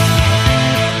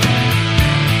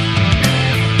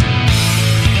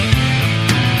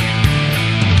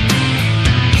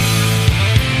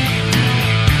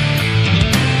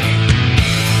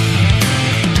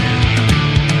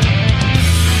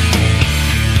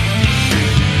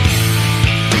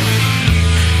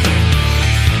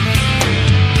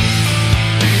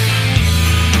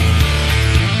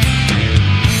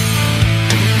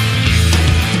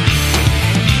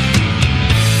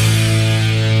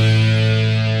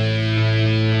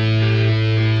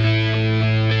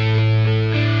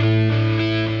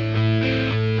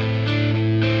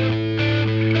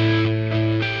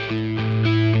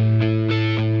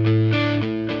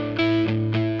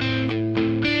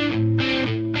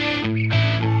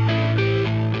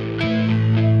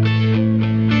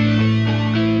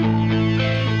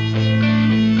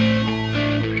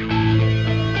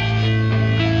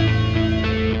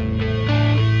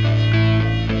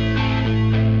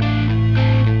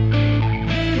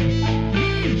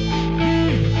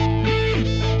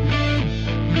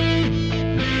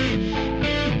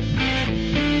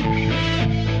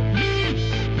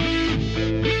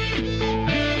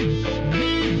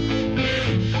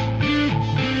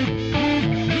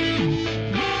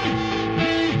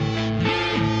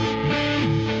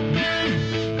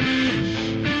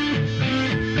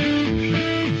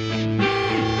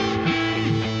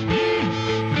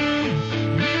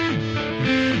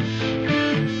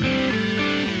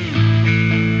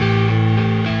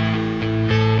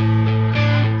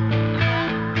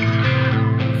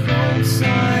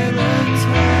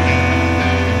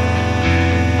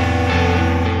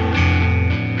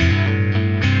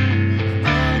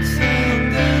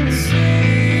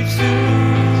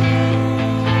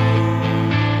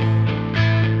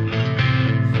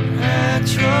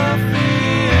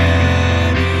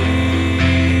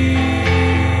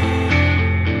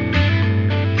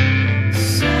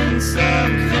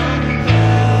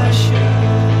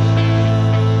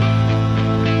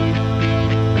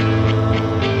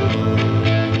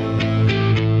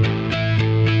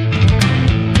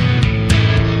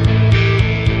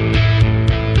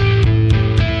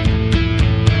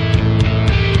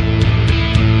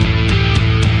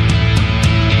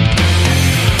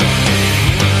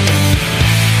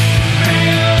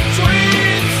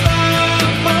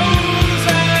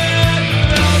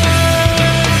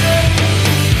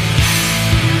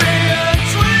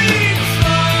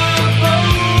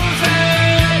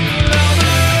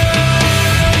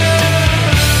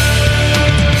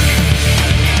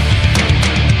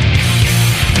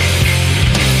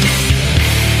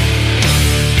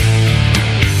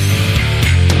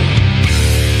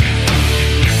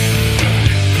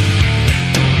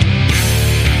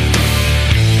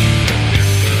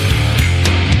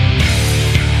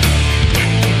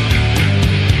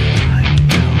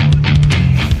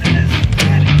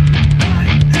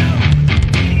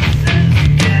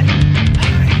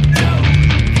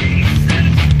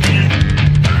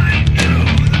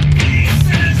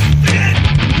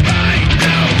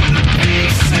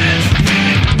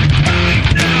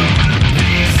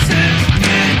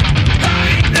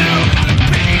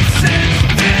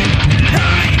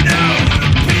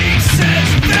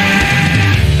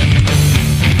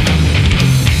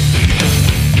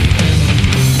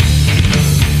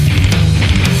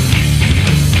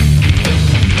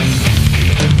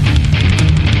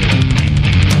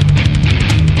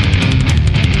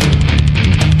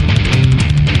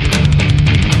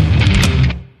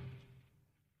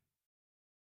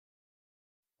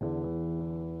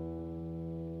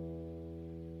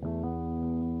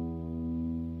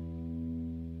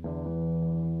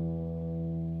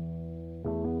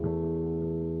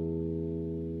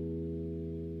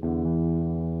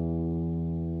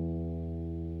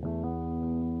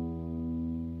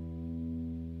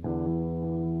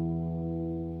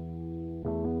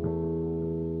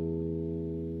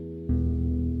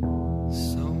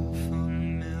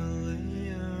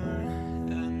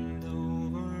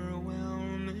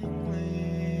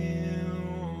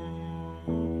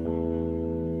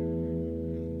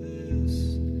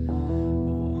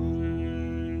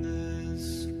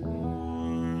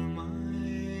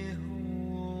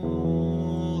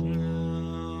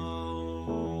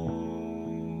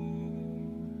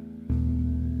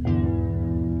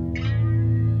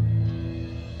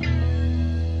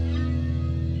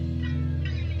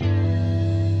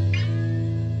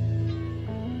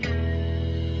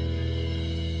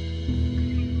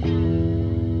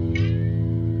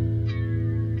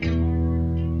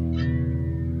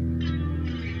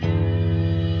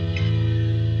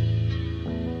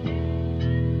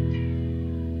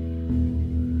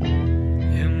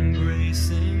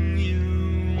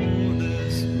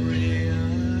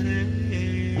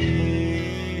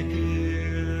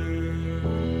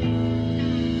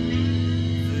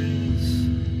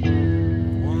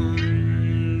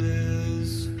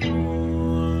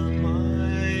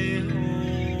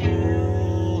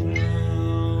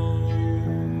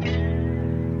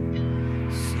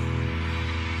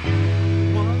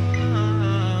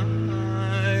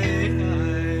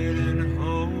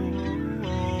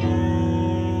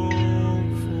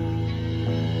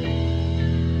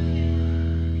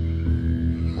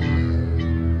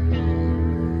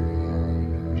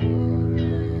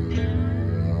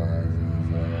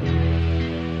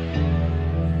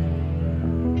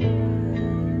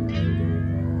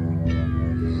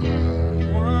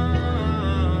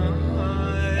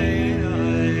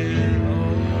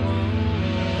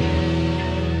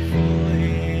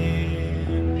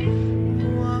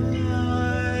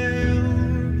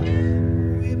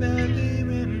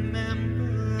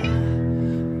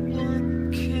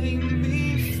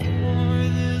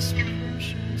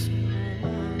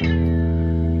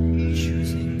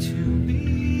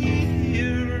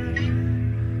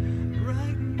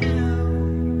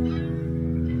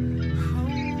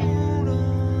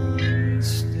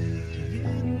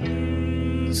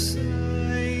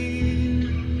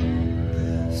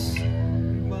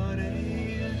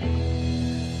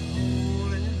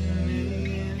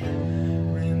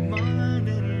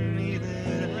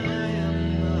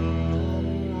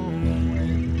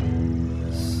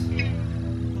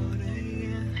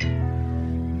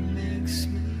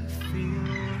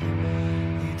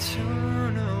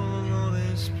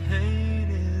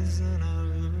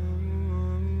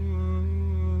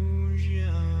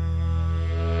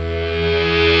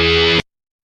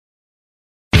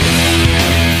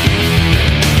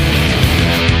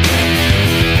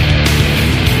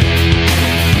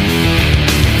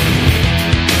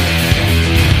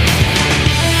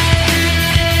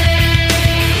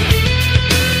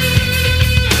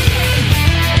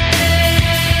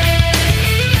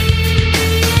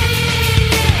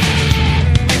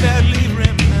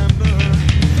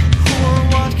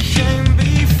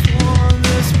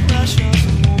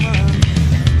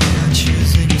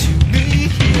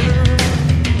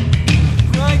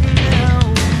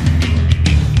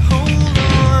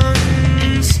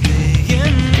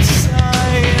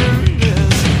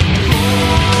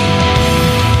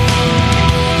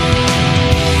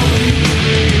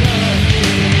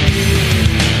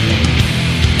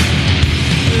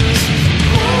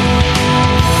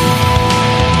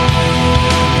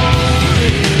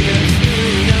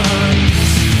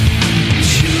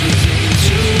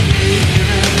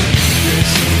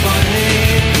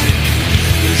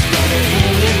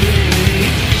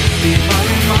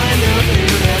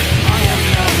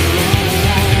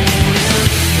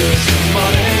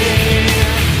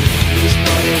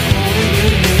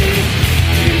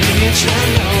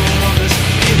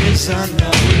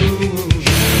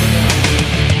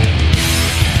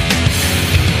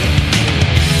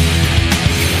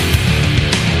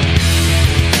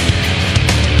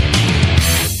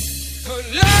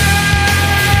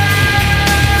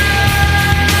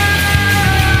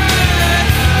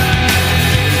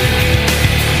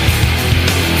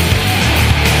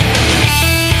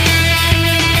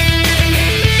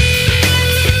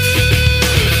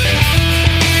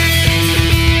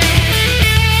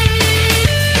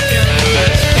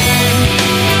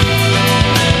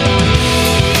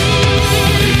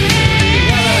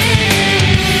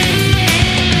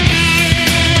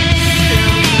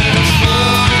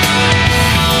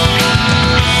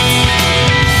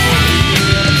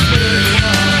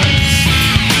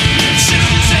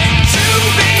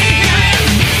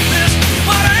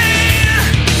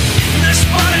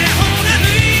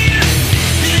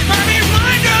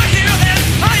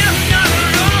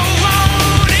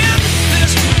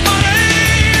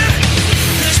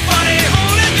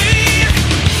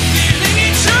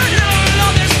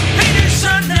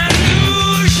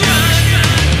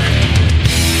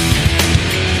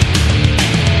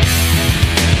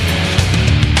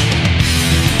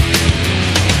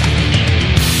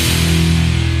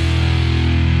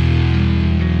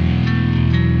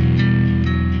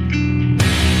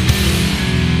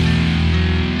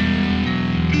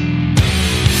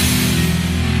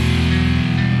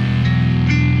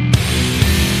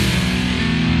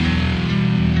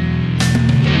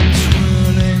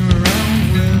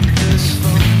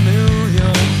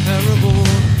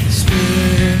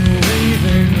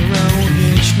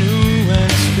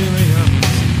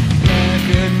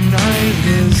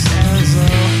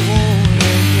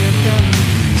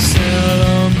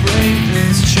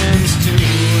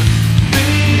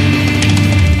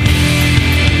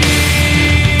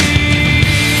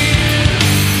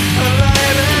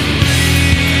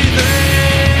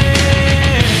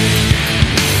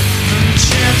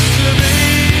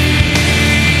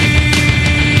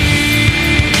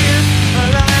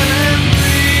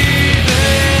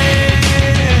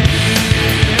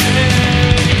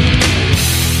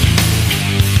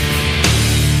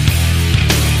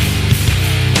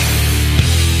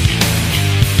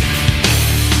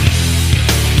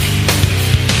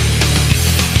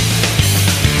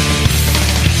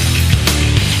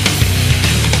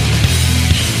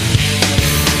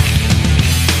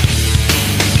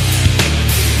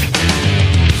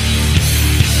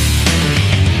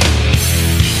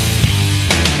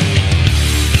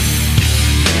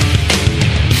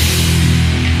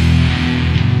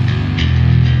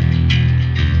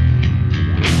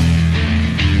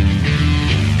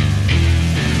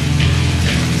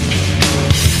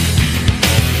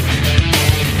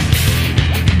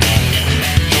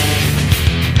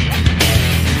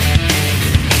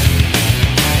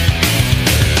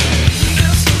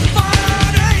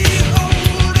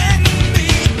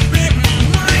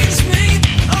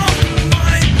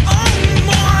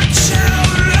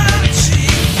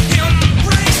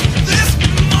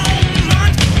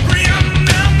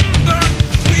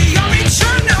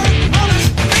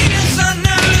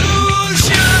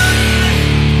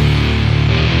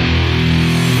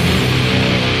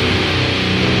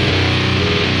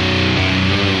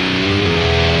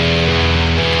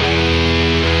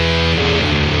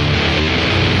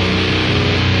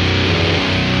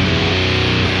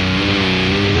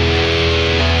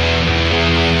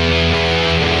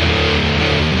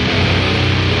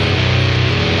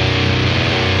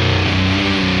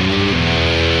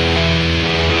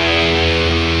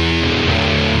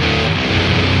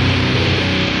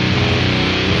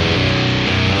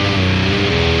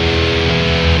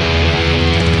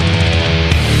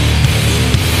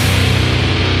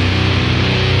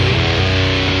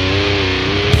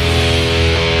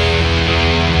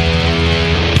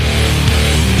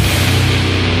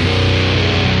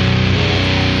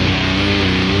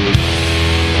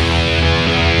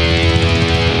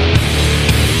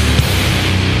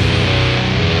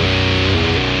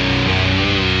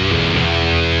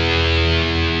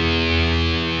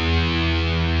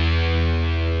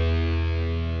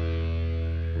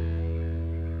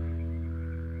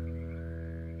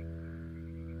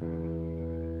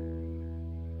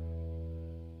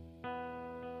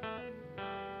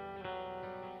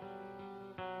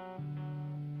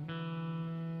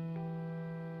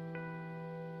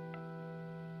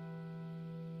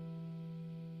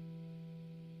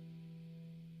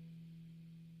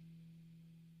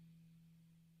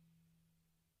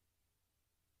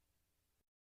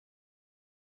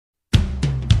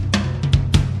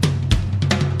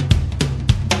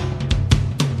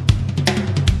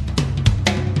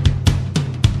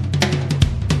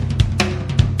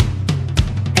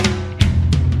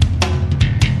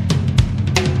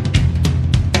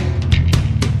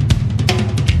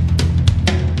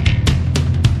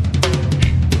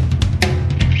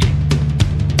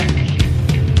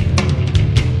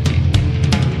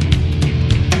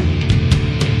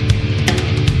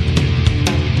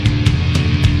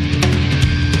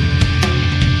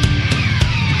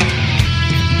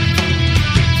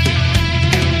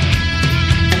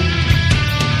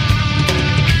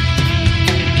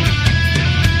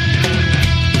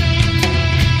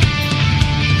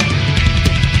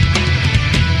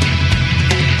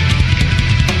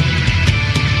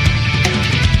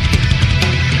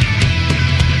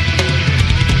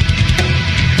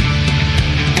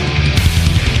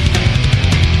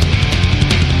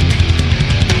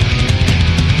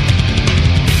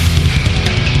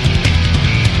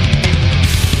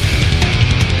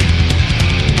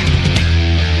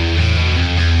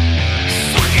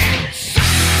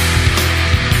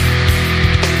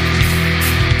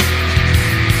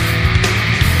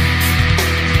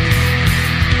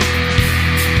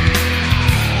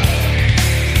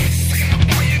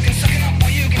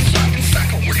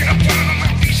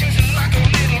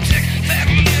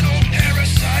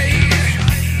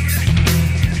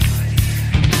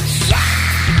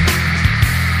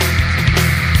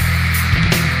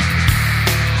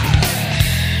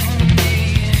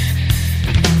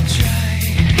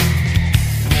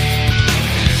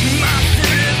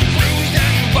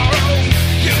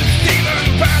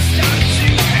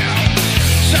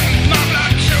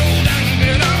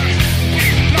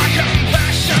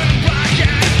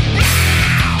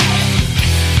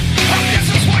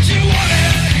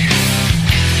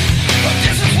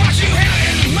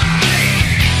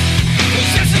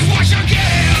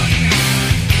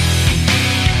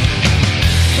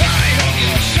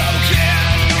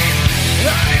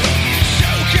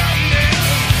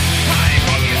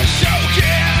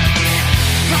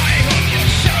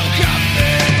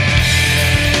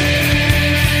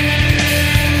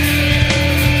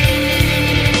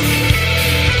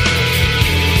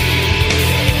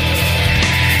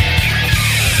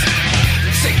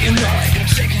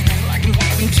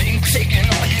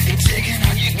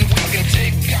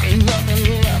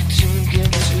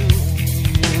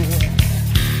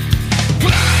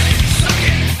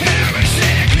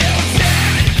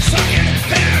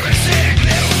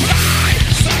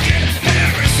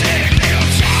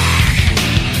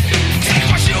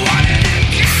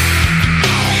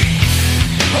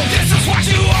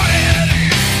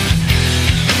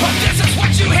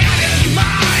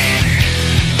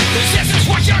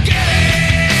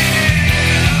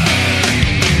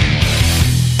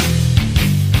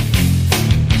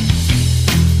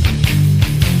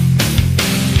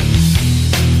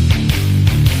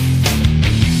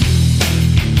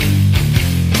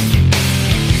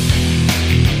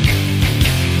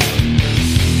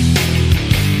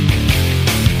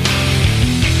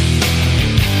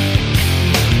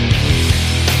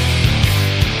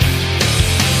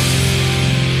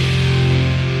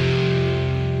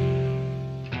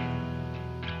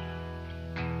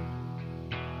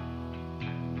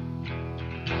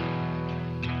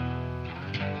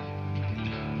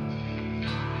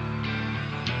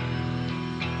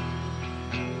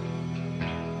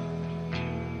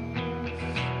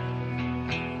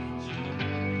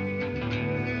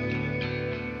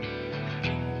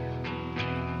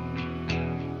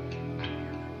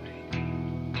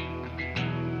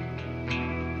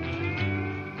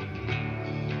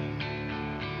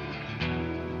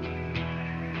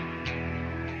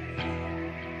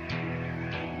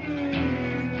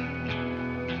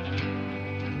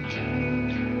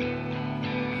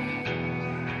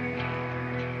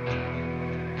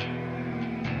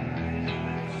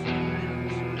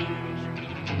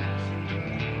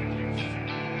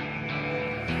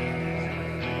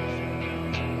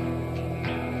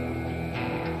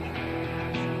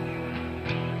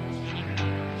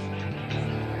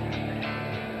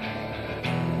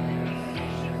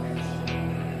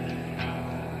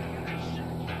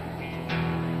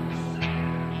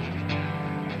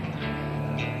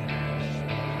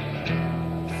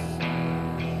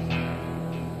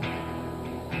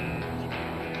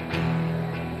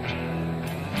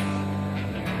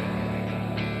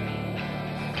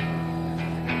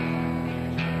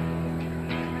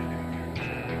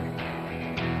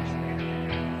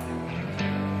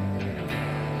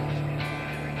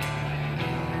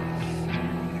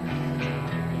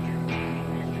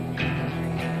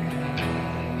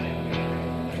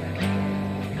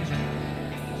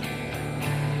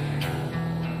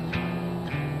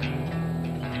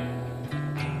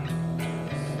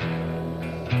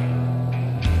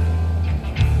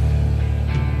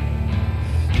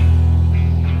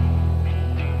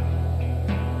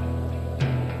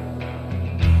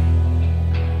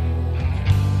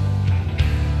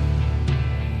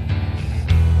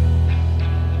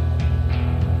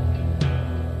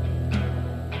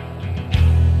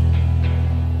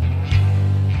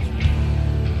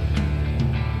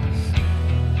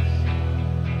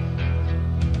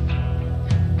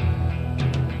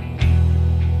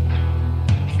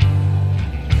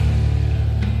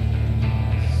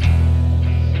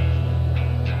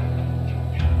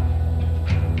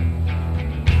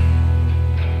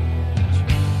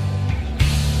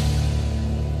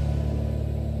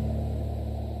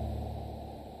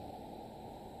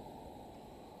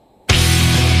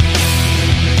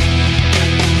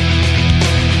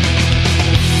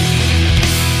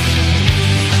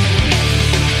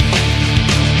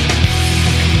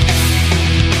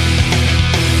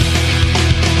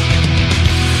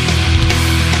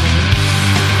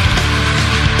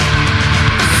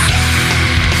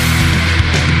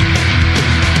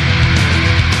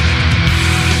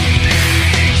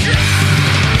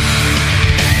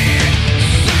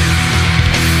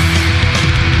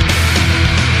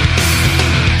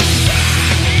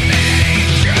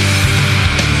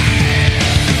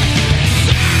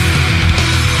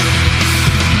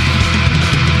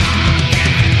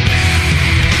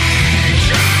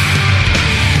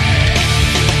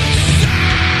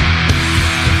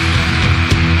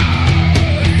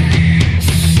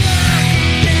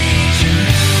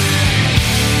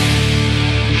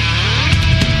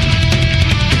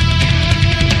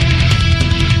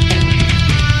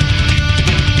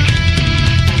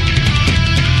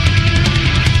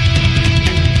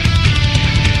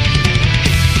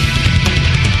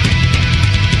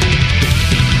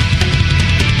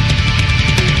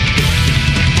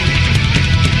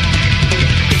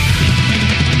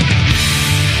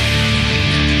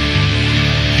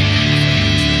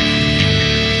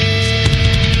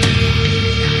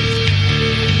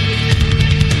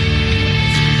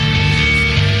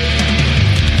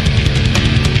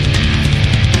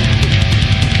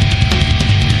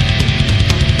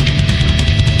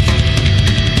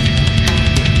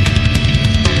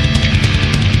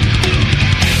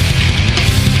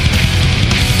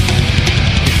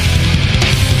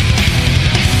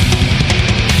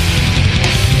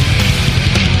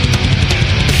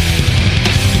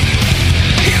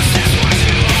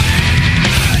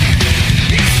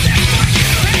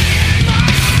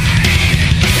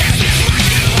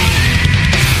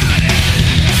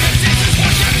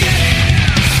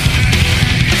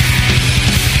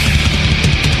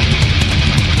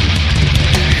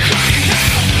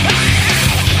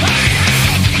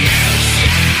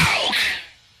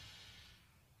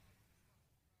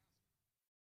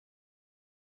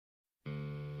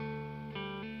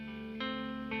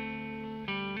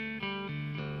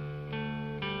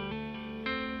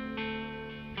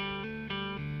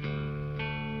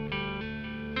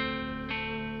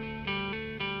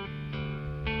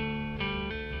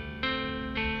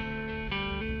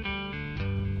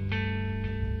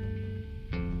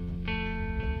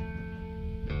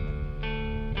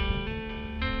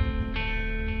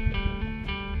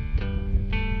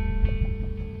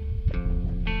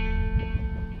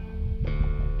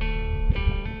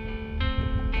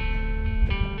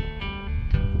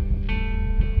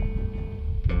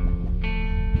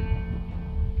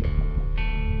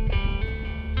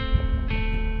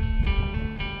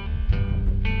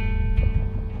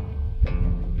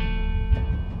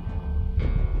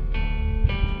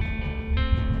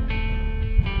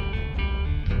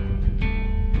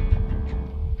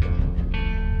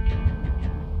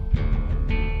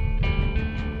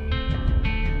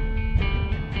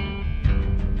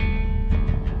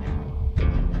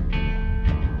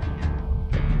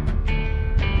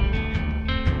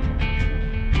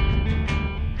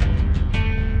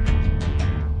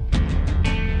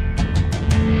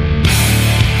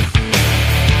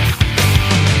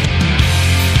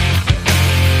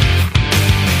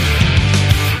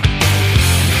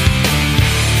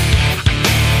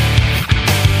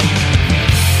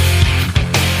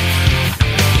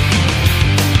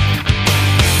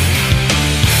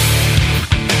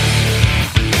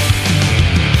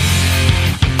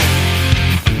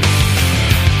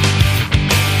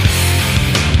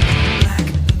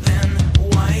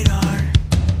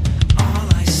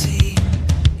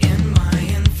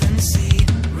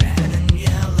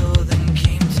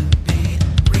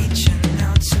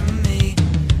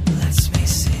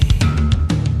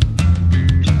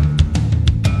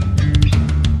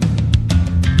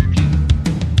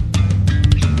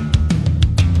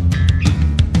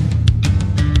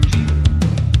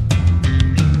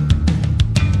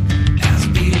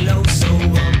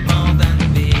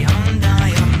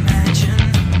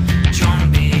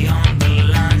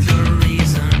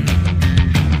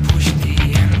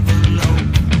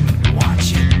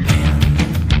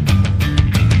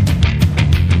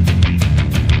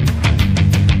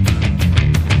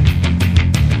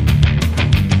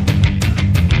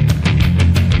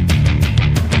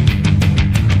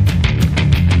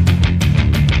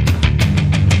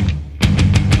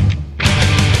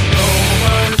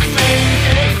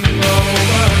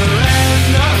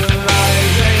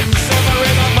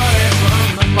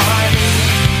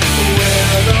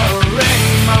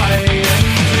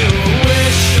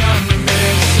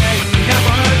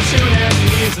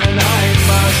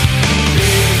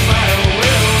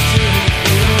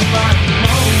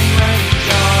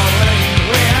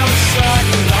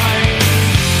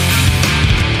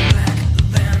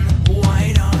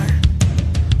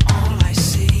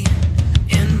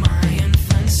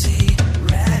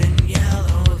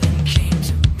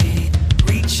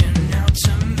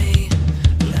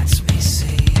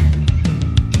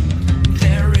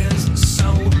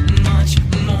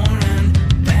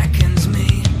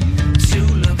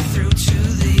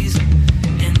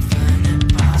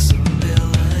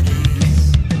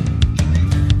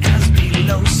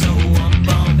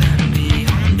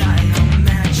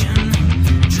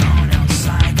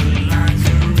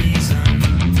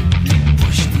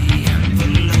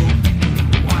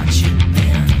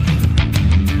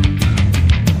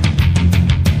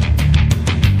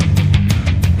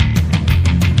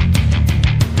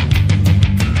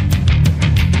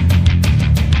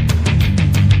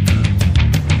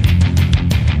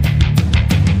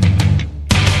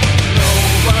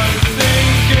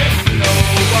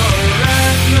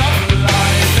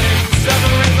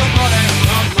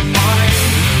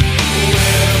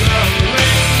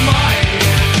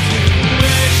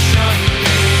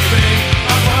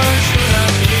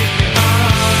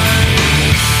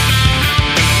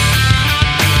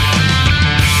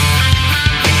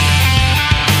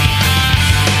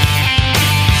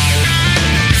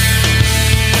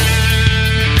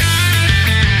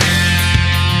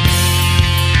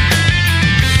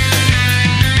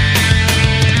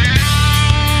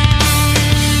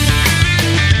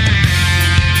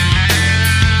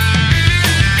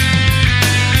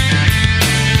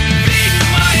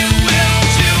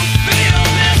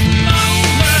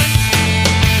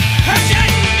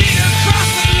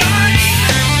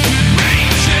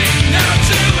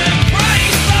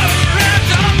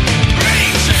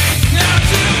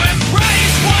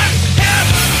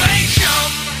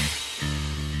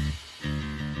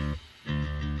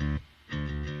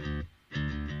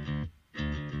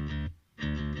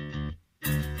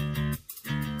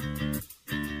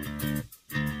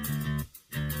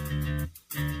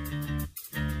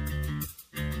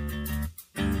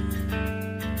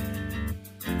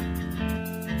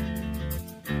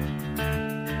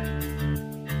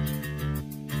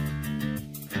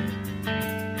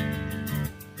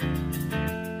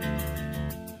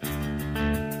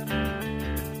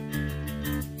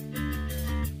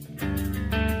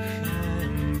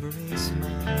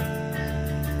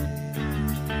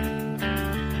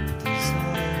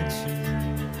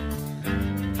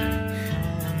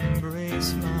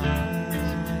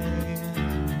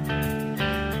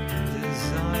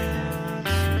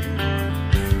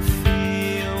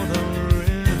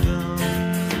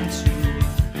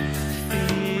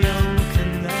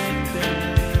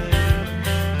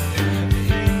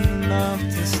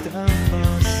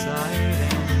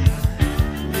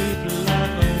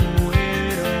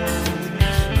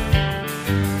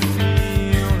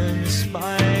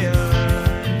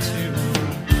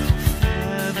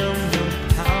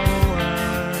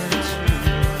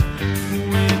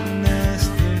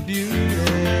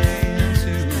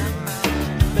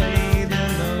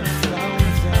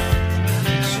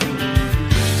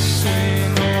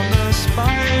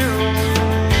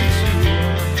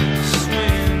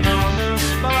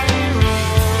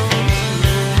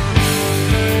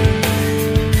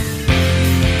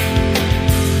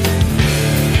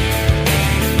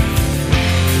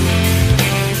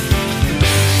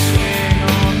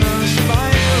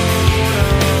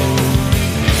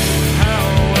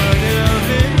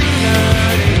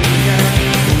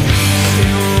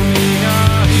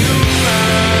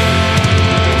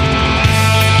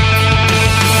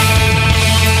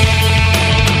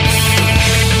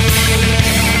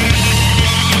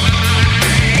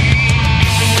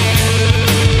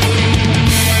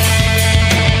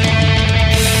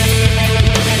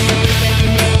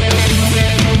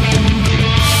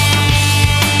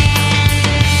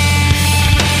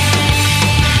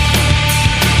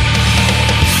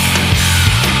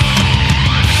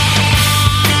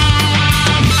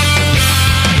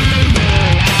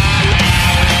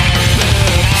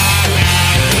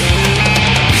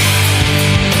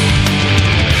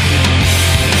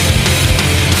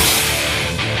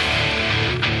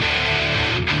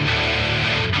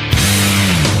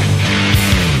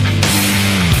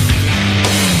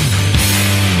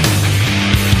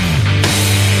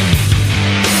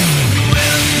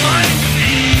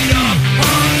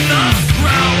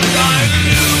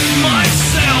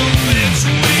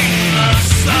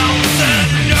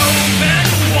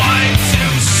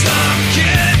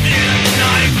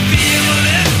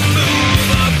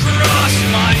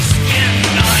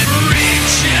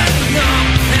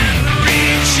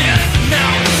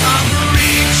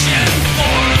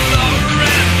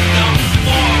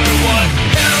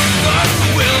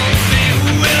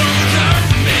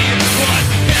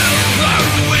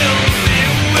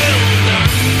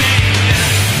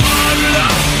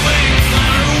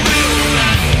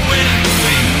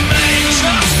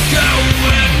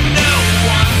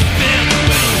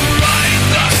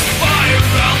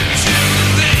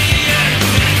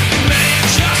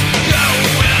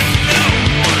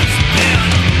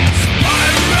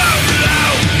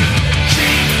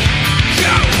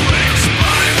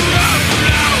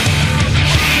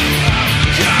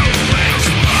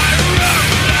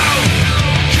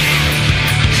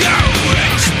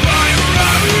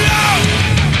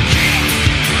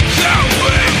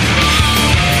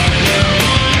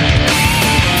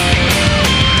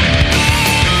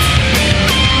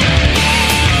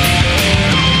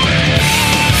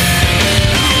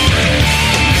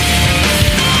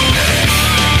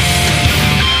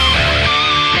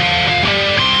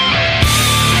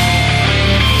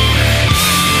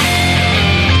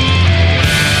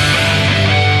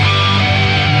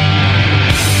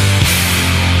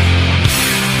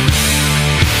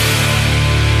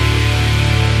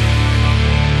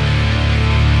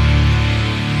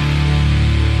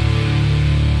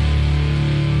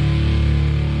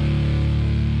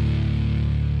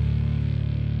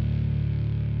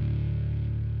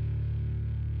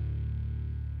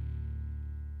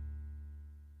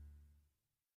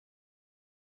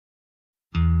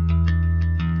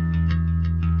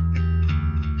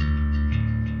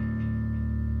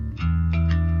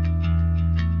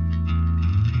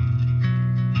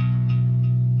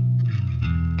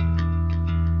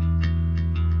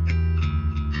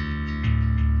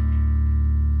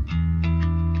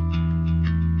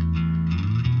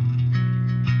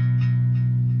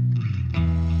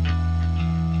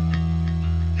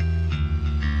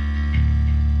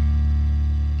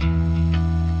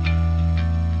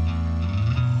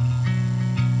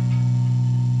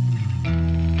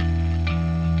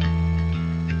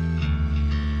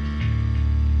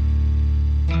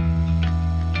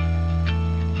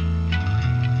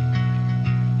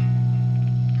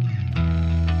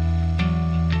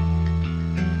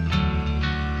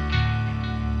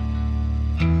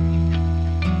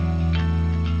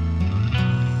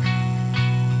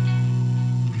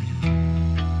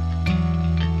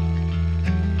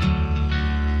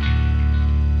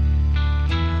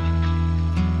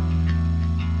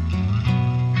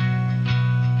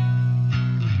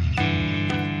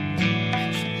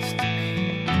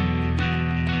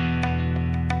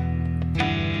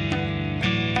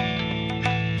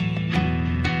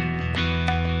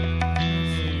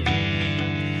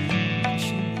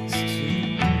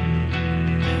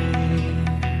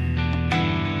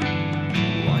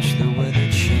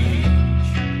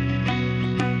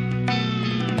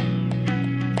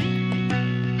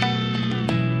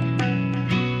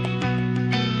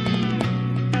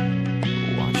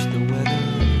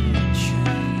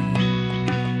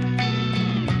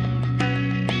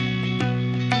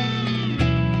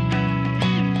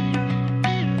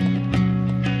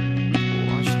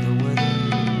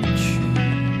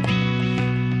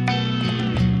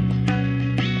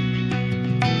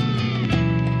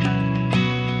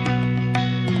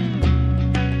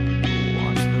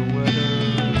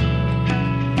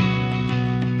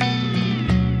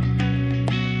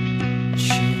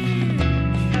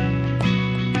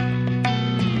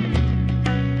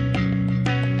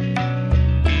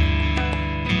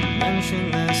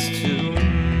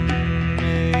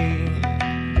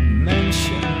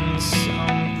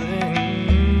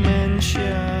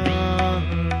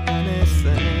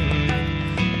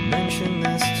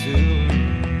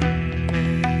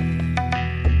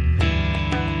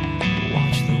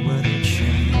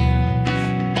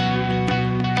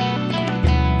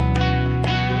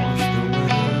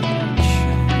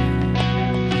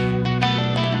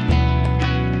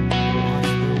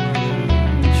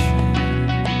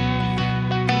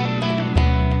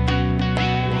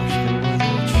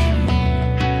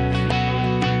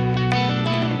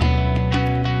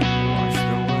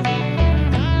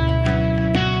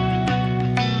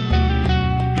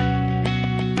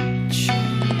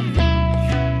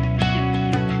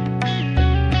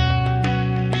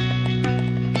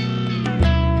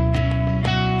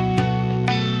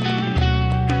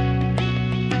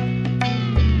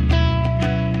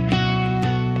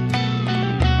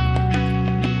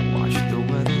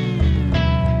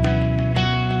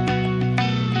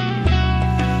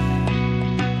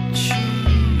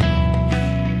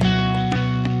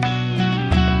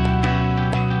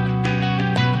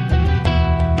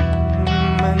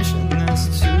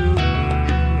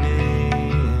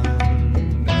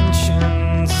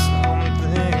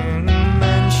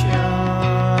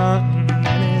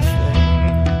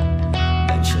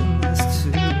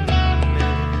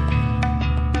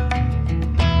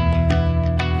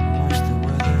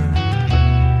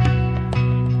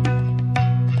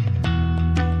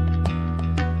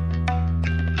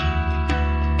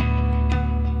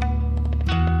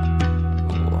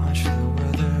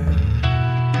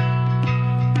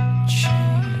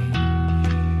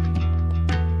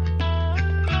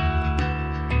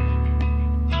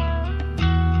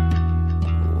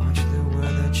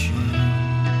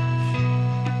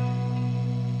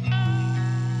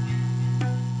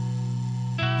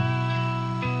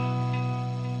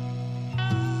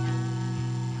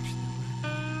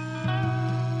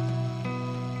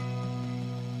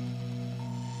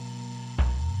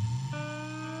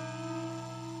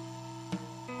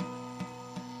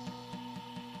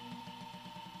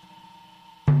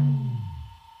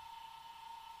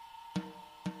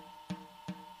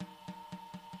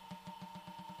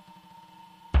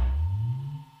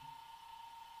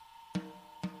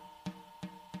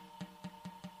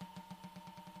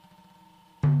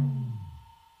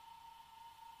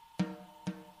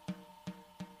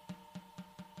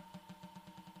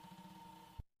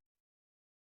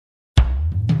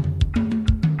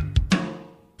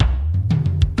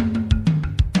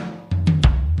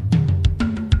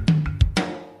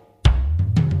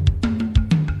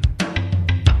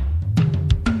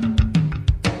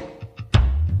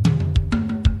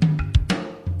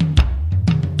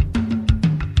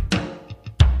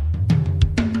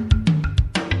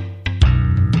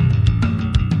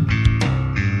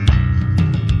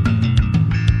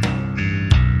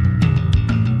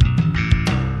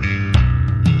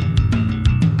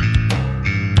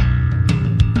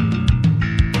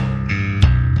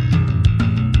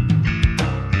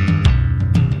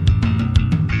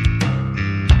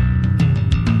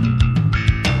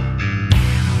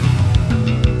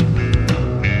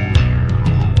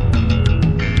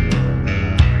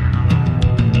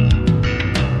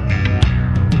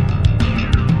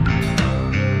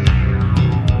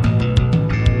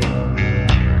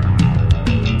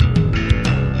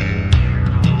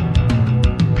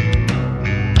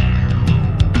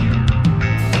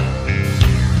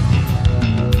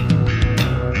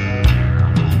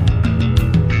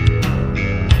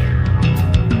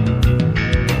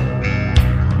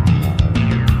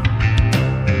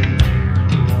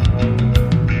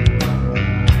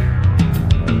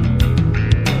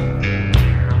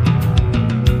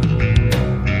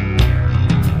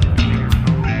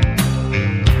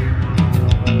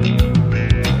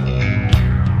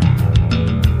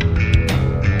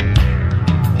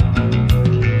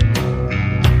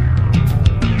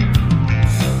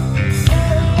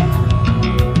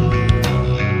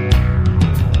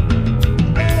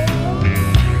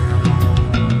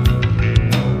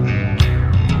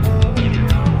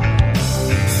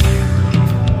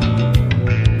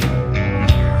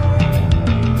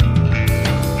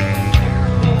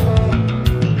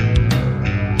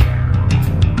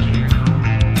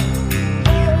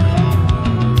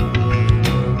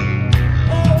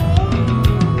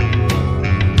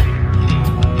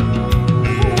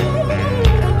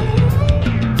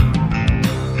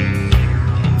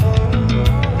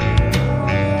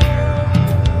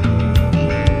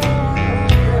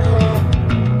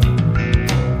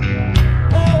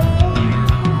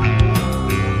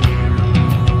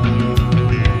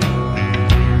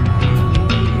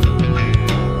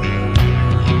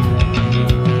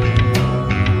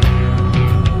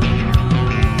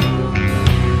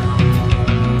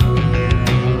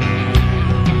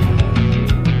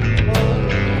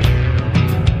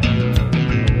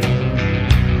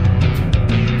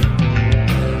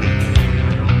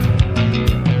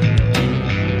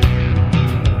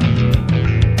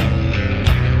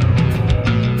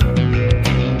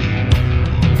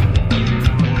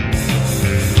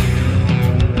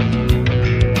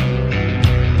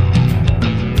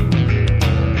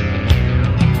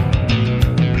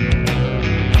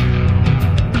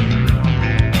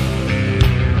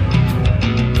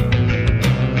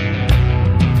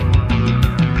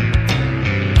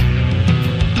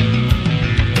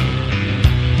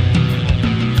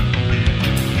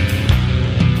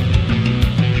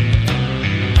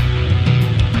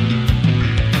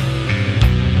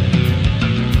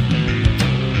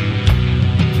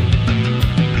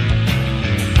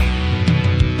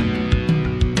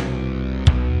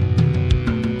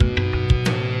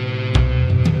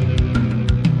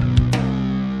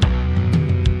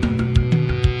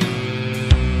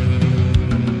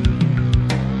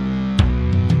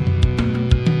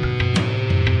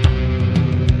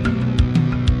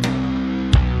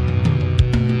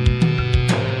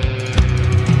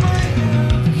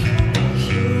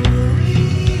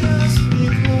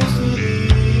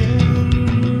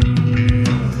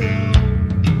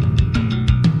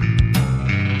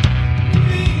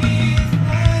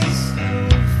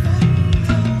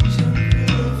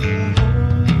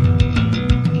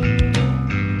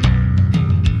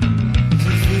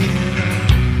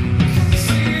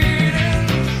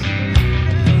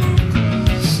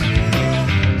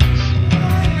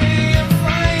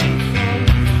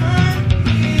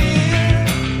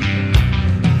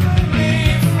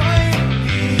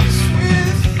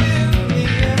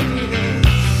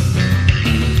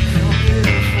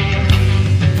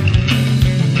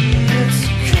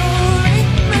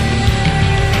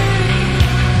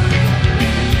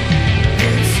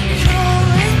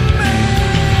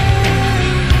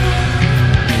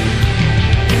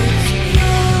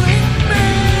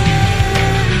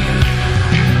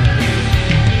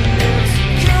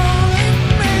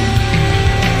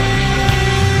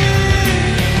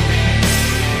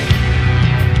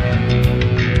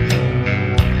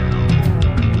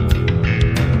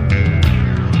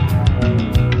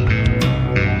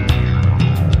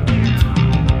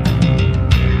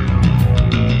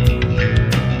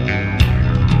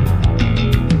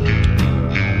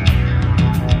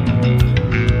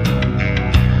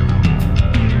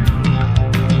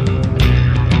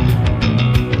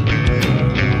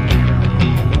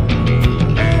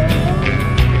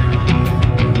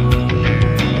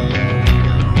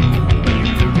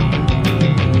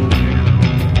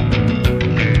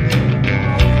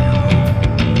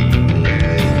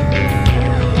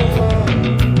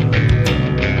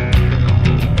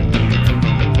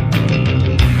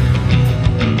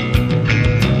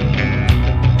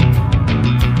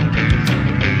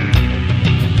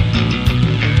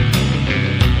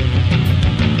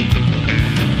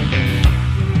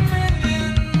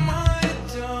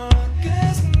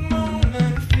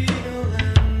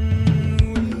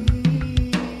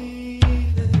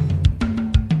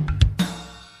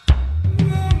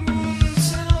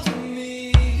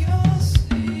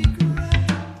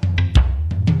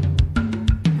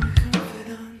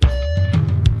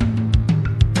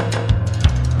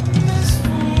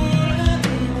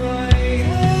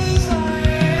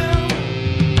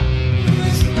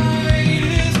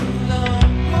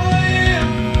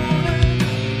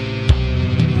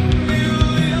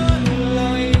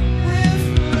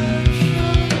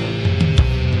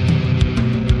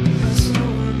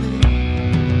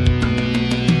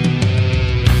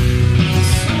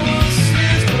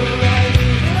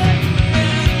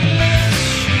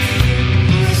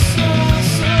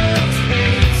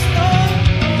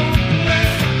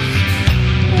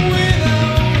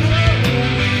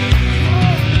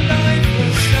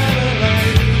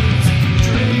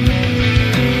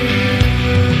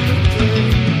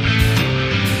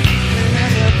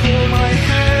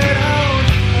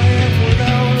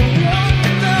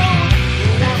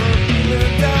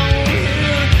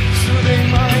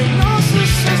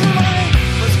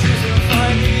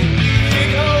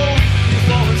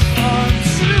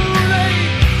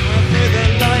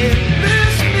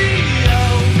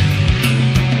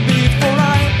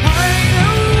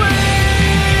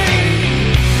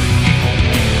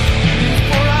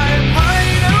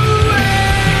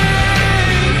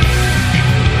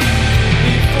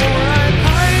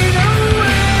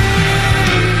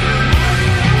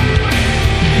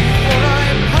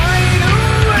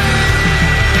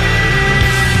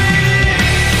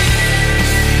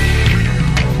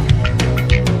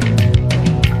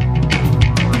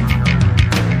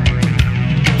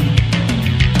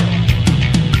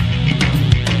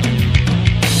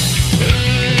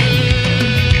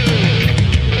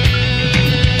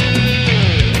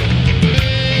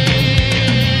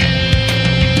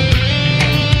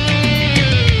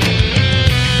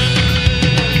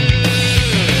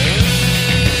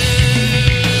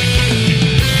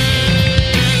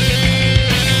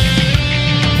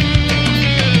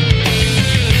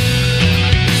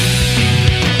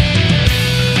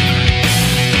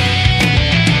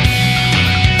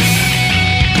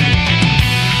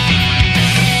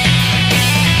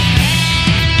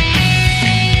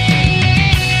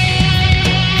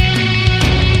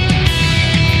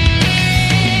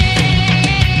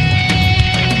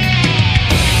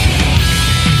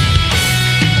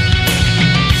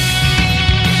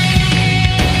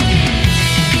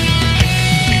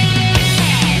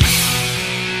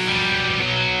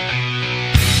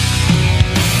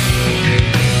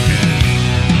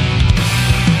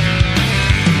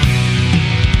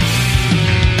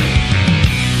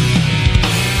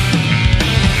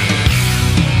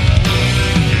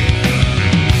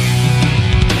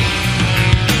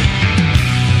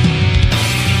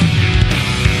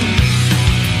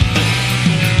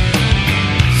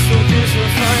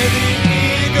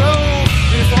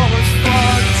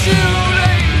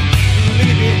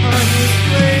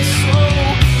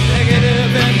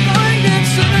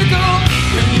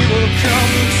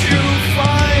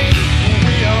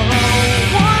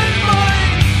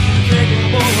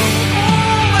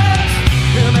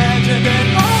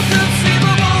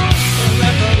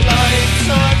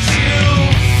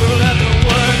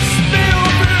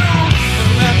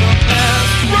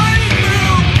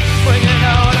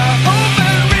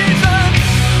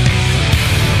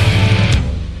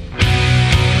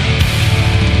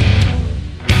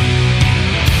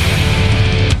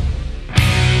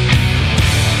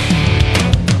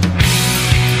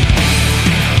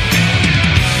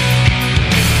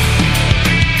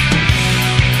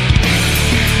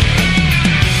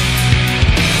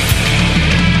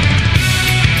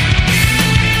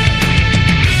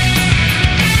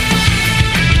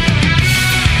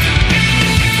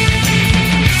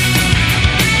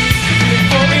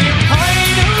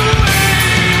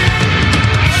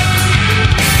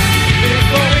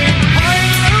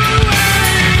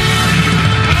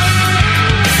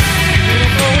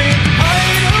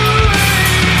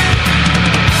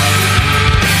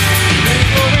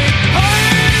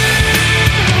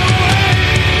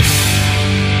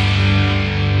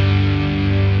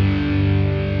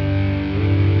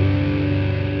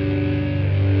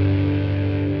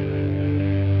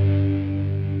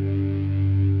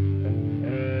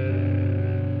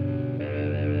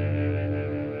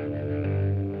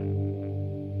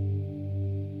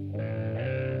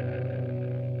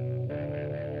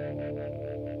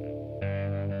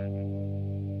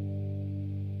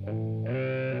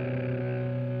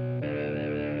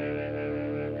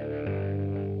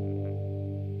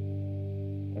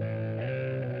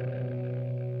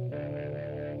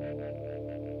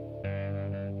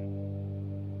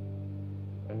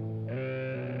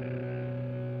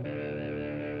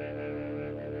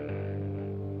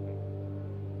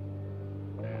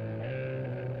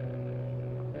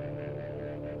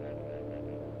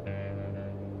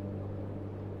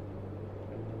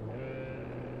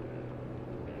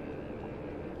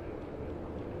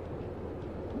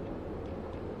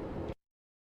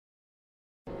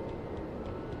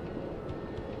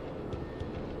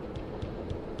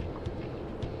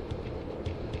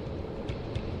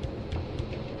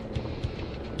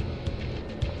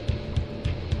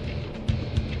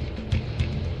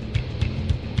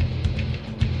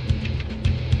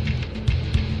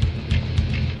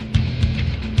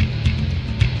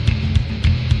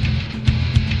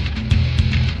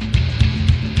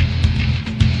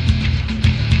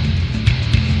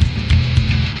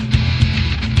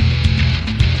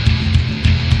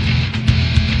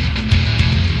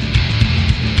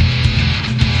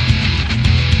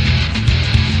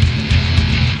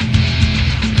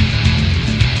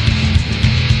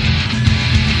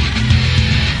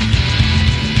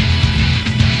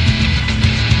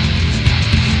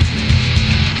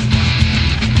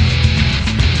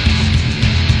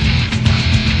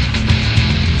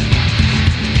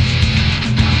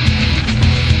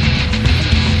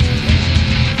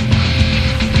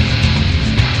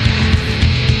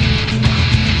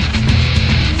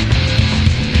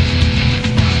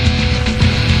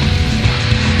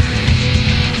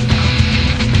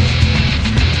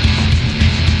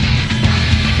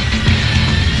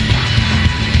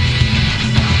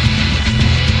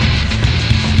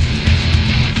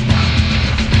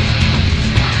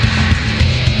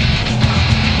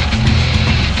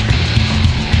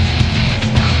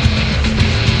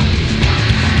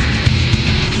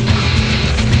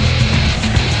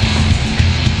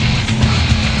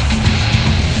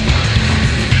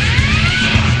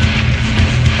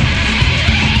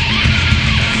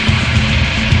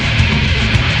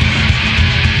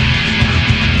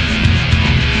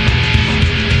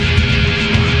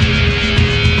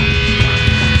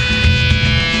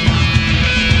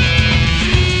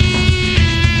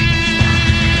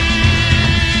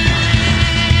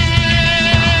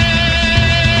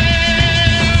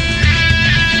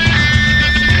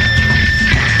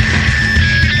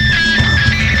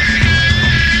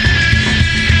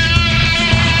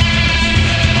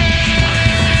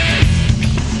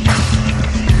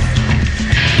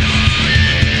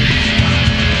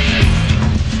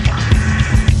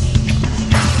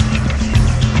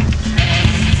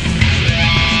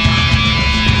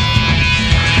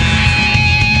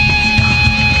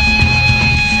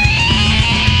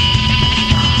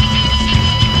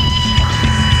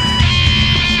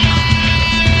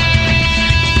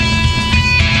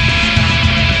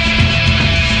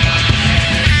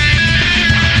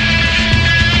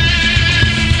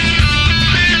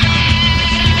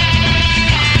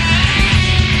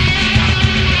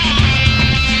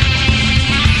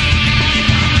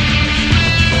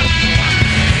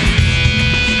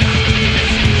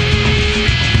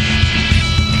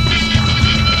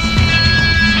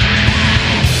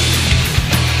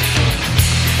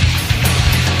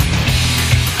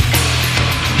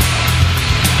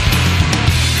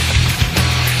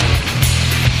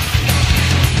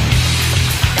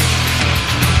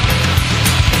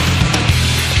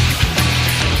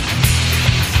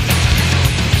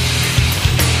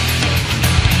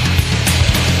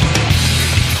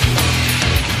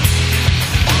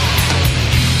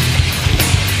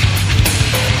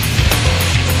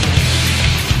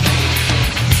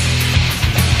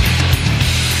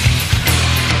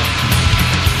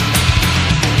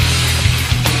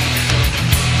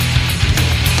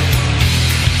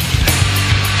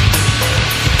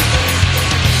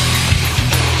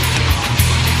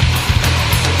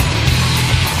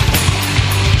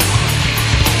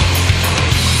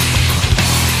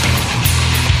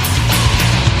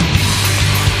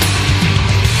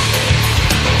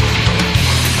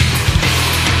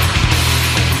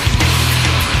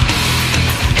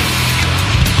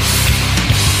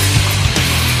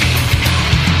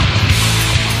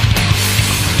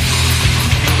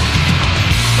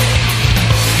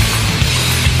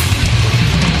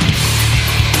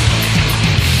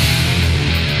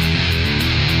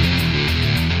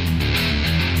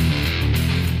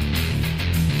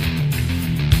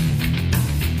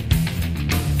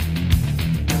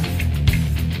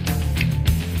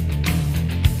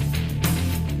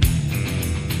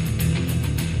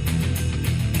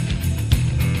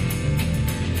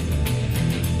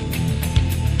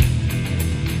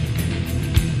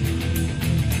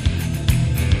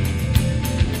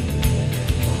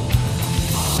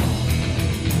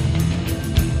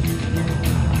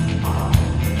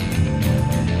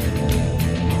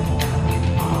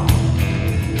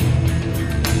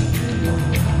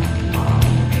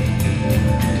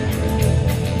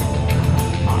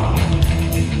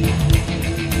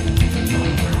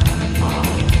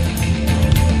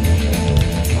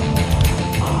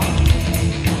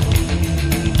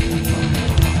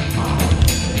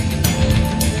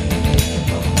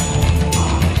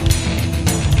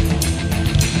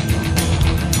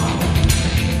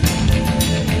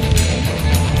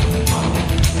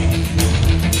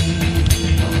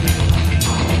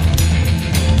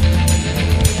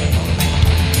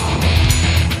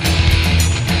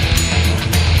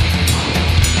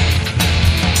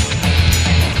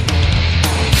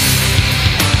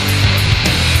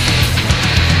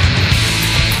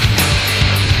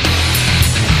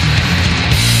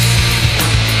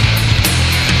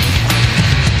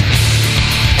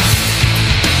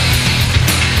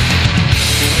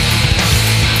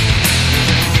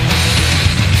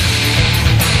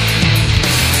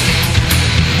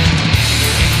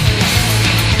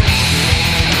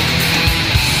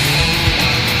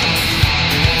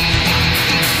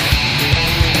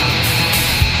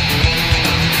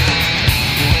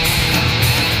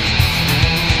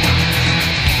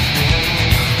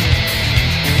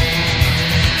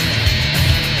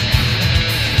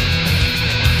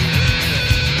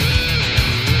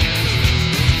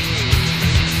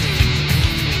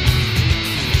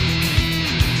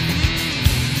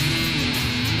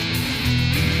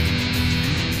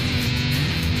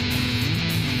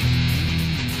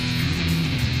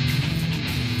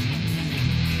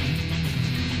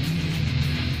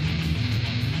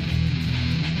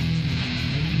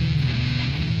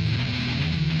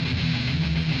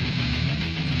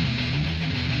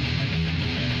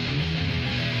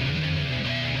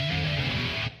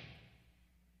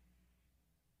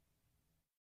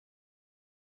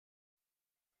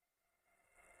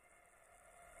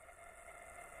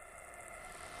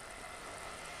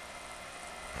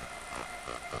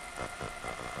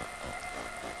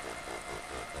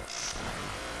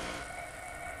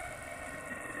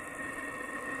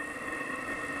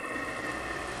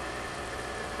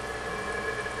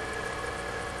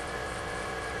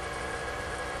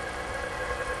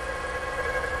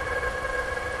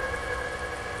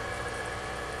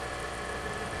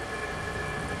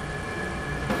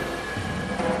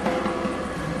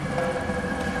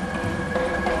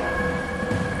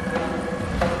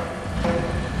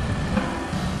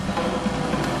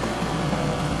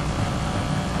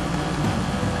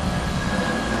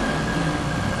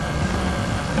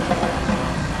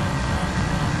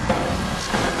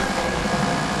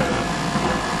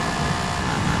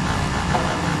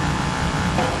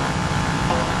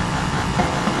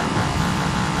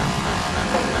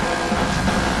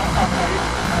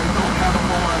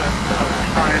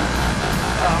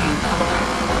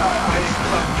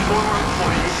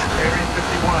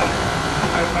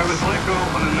 I was let go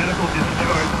on a medical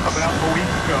discharge about a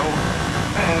week ago,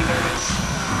 and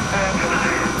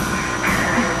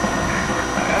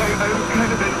I've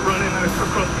kind of been running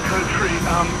across the country, and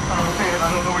I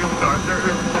don't know where to start. They're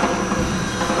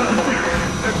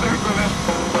gonna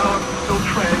still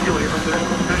triangulate on their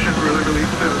position really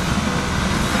soon.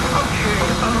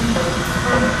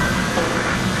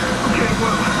 Okay,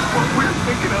 well, what we're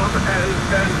thinking of as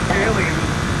aliens,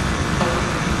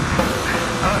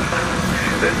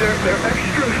 they're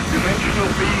extra-dimensional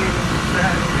beings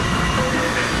that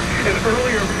an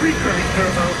earlier precursor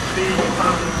of the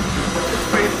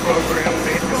space program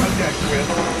made contact with.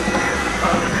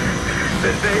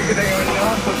 That they are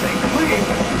not what they claim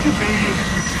to be.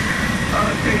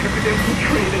 They have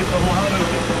infiltrated a lot of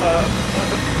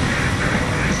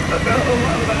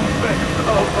aspects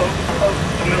of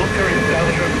the military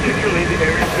establishment, particularly the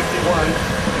Area 51.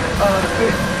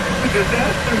 The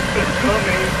disasters that's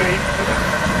coming,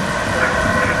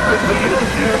 the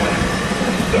military,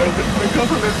 the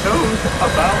government knows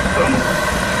about them,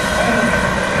 and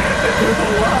there's a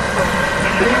lot of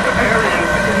safe areas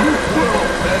in this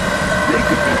world that they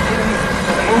could begin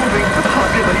moving the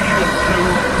population to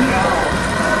now.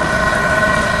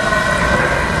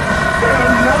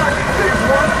 They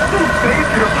want those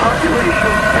major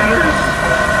population centers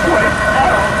wiped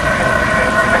out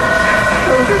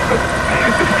so that